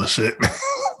 you're full of shit.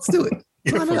 Let's do it.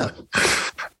 Line it up.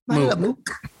 Line it up, Mook.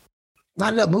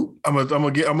 Line it up, Mook. I'm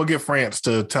gonna get France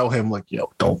to tell him, like, yo,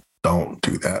 don't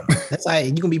do that. That's all right.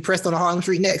 You're gonna be pressed on the Harlem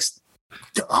Street next.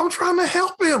 I'm trying to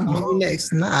help him.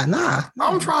 Next. Nah.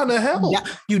 I'm trying to help.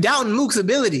 You doubting Mook's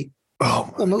ability.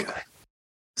 Oh my Mook. God.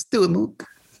 Let's do it, Mook.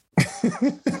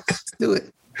 Let's do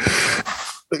it.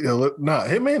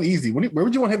 Hitman Easy. Where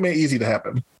would you want Hitman Easy to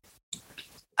happen?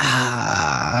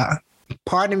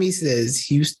 Part of me says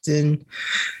Houston,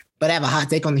 but I have a hot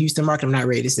take on the Houston market. I'm not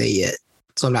ready to say yet,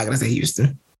 so I'm not gonna say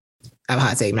Houston. I have a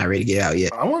hot take. I'm not ready to get it out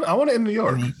yet. I want it in New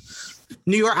York.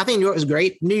 New York. I think New York is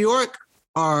great. New York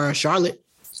or Charlotte.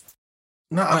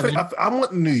 No, I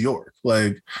want New York.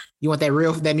 Like, you want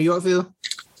that New York feel?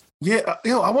 Yeah,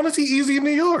 I want to see Easy in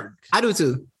New York. I do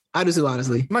too,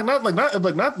 honestly. Not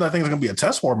that I think it's gonna be a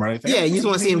test for him or anything. Yeah, you just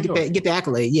want to see him get the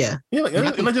accolade. Yeah. Yeah,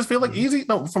 and I just feel like Easy,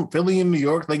 from Philly and New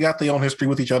York, they got their own history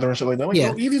with each other and shit like that.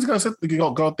 Like, Easy's gonna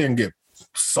go out there and get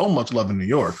so much love in New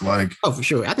York. Like, oh, for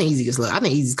sure. I think Easy gets love. I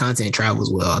think Easy's content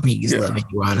travels well. I think he gets love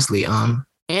anywhere, honestly. I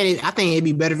think it'd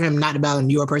be better for him not to battle a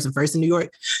New York person first in New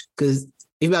York, because if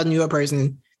you battle a New York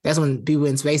person, that's when people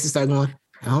in spaces start going,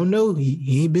 I don't know,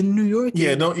 he ain't been in New York.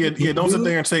 Don't sit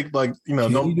there and take, like,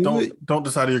 don't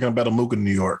decide you're gonna battle Mook in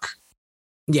New York.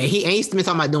 Yeah, he ain't been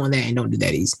talking about doing that, and don't do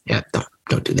that easy. Yeah,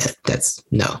 don't do that. That's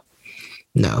no,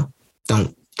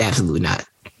 don't, absolutely not.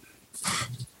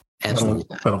 Absolutely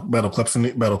not. Battle clips in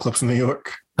New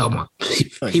York. Oh my,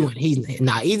 Easy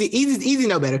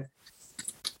no better.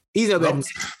 He's no better.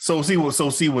 So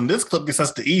see when this clip gets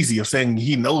us to Easy of saying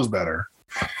he knows better.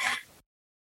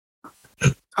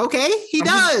 Okay, he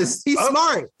does. He's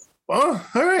smart. All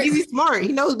right. He's smart.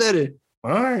 He knows better.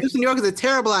 All right. New York is a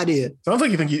terrible idea. Sounds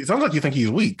like you think he's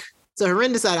weak. It's a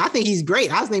horrendous idea. I think he's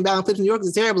great. I just think battling Clips in New York is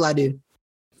a terrible idea.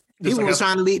 People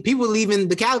were leaving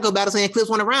the Calico battle saying Clips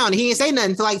went around. He ain't say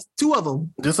nothing to like two of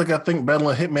them. Just like I think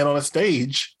battling Hitman on a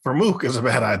stage for Mook is a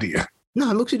bad idea.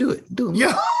 No, look, you do it. Do it.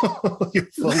 Yo, you're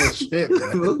full of shit,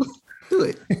 man. Do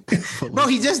it. Bro,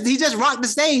 he just rocked the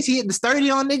stage. He hit the sturdy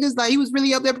on niggas. Like, he was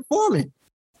really up there performing.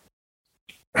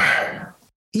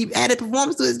 He added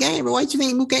performance to his game, bro. Why do you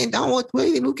think Mook can't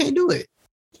do it?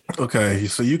 Okay,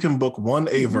 so you can book one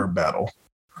Averb battle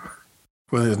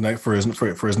for his next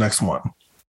one.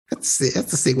 That's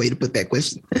a sick way to put that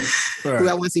question. Right. Who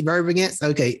I want to see Verb against?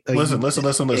 Okay. Listen. Give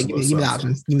me the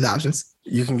options. Give me the options.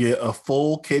 You can get a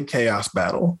full Kid Chaos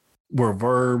battle where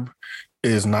Verb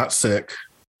is not sick.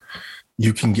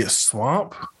 You can get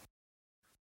Swamp.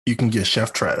 You can get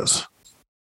Chef Trez.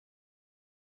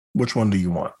 Which one do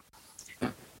you want?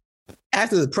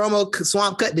 After the promo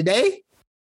Swamp cut today,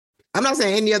 I'm not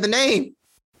saying any other name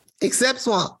except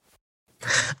Swamp.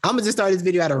 I'm gonna just start this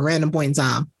video at a random point in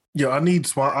time. Yeah, I need the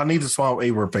Swamp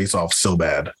Averb face off so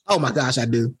bad. Oh my gosh, I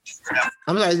do.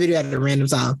 I'm gonna start this video at a random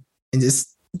time and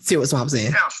just see what Swamp's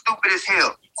saying. Sounds stupid as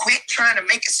hell. Quit trying to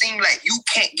make it seem like you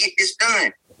can't get this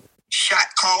done. Shot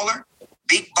caller,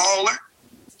 big baller.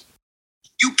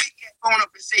 You pick that phone up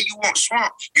and say you want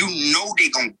Swamp. You know they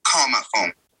gonna call my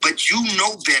phone. But you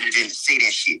know better than to say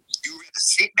that shit. You rather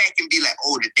sit back and be like,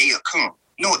 oh, the day will come.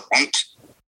 No, it won't.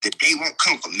 The day won't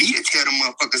come for me to tell them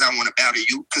motherfuckers I want to battle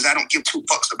you because I don't give two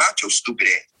fucks about your stupid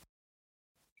ass.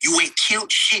 You ain't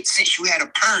killed shit since you had a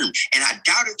perm. And I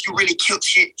doubt if you really killed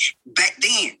shit back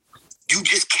then. You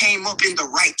just came up in the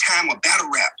right time of battle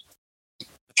rap.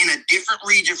 In a different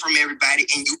region from everybody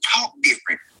and you talk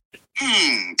different.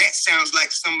 That sounds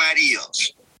like somebody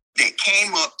else that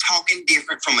came up talking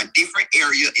different from a different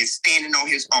area and standing on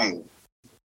his own.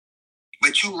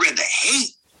 But you rather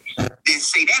hate than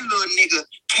say that little nigga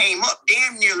came up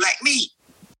damn near like me.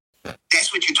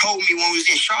 That's what you told me when we was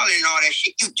in Charlotte and all that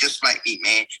shit. You just like me,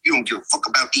 man. You don't give a fuck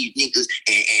about these niggas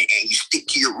and you stick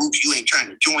to your roots. You ain't trying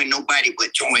to join nobody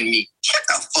but join me. Shut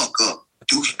the fuck up,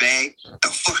 douchebag. The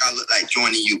fuck I look like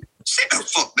joining you. Sit the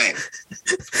fuck back.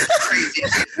 Crazy.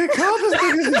 They call this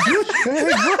nigga a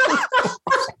douchebag.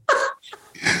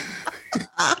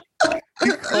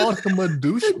 He called him a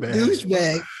douchebag.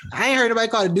 Douchebag. I ain't heard nobody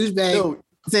call a douchebag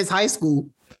since high school.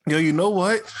 Yo, you know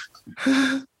what?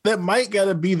 That might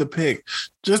gotta be the pick.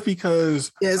 Just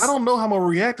because I don't know how I'm gonna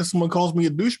react if someone calls me a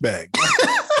douchebag.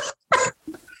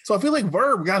 So I feel like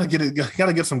Verb gotta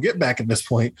get some get back at this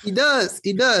point. He does.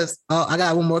 Oh, I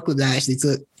got one more clip that I actually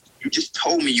took. You just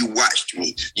told me you watched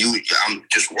me. I'm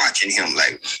just watching him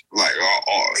like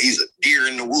he's a deer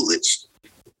in the woods.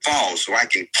 Fall so I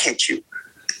can catch you.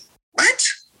 What?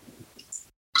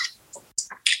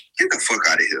 Get the fuck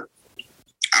out of here.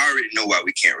 I already know why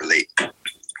we can't relate.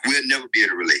 We'll never be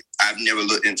able to relate. I've never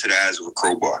looked into the eyes of a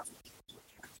crowbar.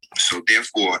 So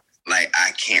therefore,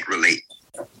 I can't relate.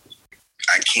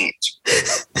 I can't.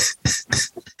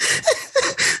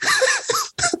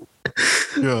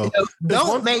 Yo,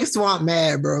 don't make Swamp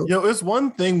mad, bro. Yo, it's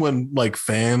one thing when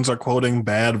fans are quoting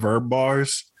bad Verb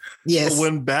bars. Yes. But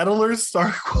when battlers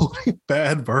start quoting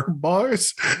bad Verb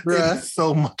bars, it's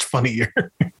so much funnier.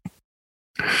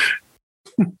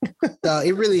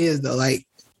 It really is though.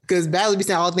 Because battlers be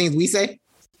saying all the things we say.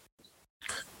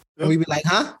 And we be like,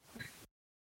 huh?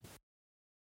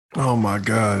 Oh my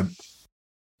God.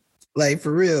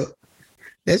 For real.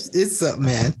 It's something,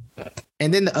 man.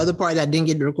 And then the other part that I didn't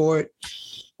get to record,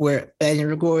 where I didn't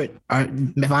record, or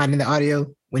finding the audio,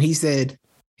 when he said,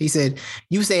 you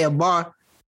say a bar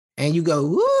and you go,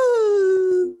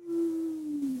 woo,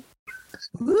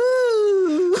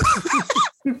 woo.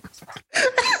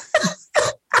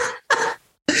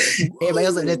 Everybody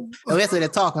else they're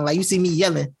talking, you see me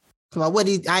yelling. I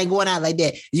ain't going out like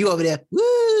that. You over there,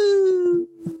 woo.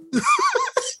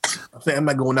 I'm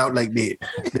not going out like that.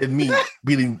 That's me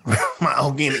beating my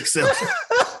organic self.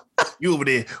 You over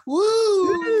there,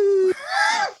 woo.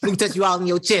 Let me touch you all in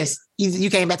your chest. You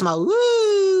came back to my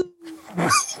woo.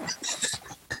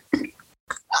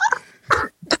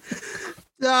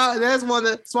 No, that's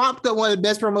Swamp got one of the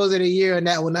best promos of the year in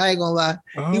that one. I ain't gonna lie.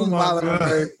 He was wilding on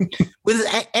her with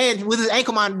his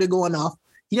ankle monitor going off.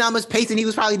 You know how much pacing he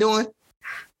was probably doing?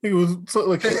 He was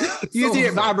you see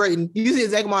it vibrating. You see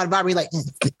his ankle monitor vibrating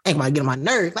ankle monitor get on my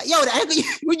nerves. Yo, the ankle,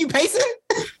 were you pacing?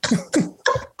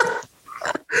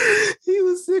 He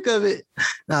was sick of it.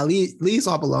 Now leave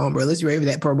Swamp alone, bro. Let's rave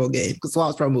that promo game because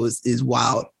Swamp's promo is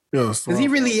wild. Because he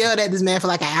really yelled at this man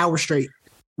for an hour straight,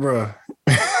 bro.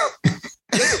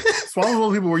 Swamp's one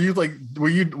of the people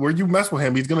where you mess with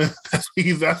him, he's coming back.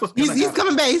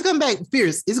 He's coming back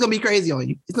fierce. It's gonna be crazy on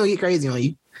you. It's gonna get crazy on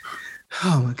you.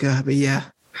 Oh my God! But yeah,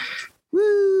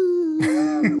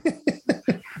 woo!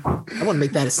 I want to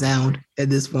make that a sound at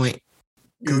this point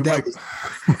because that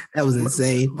was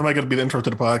insane. Am I gonna be the intro to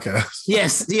the podcast?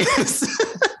 Yes.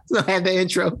 don't have the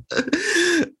intro.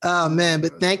 Oh man,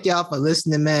 but thank y'all for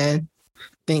listening, man. I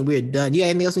think we're done. You got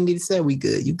anything else we need to say? We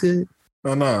good? You good?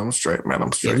 No, I'm straight, man.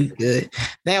 I'm straight. Yeah, we good.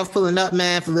 Thanks for pulling up,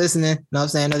 man, for listening. You know what I'm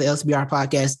saying? Another LCBR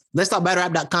podcast. Let's Talk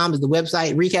BattleRap.com is the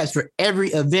website. Recaps for every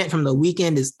event from the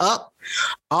weekend is up.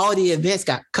 All the events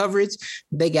got coverage.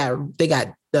 They got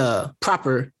the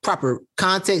proper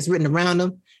context written around them.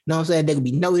 You know what I'm saying? They can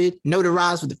be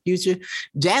notarized for the future.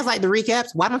 Jazz like the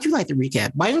recaps. Why don't you like the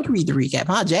recap? Why don't you read the recap?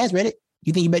 Huh? Jazz read it.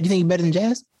 You think you're better than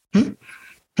Jazz?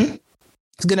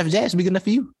 It's good enough for Jazz. It'll be good enough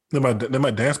for you. They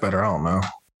might dance better. I don't know.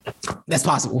 That's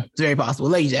possible. It's very possible.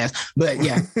 Lady Jazz. But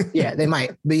yeah, they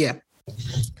might. But yeah.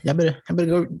 Y'all better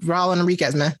go raw on the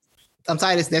recaps, man. I'm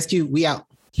tired of this. That's cute. We out.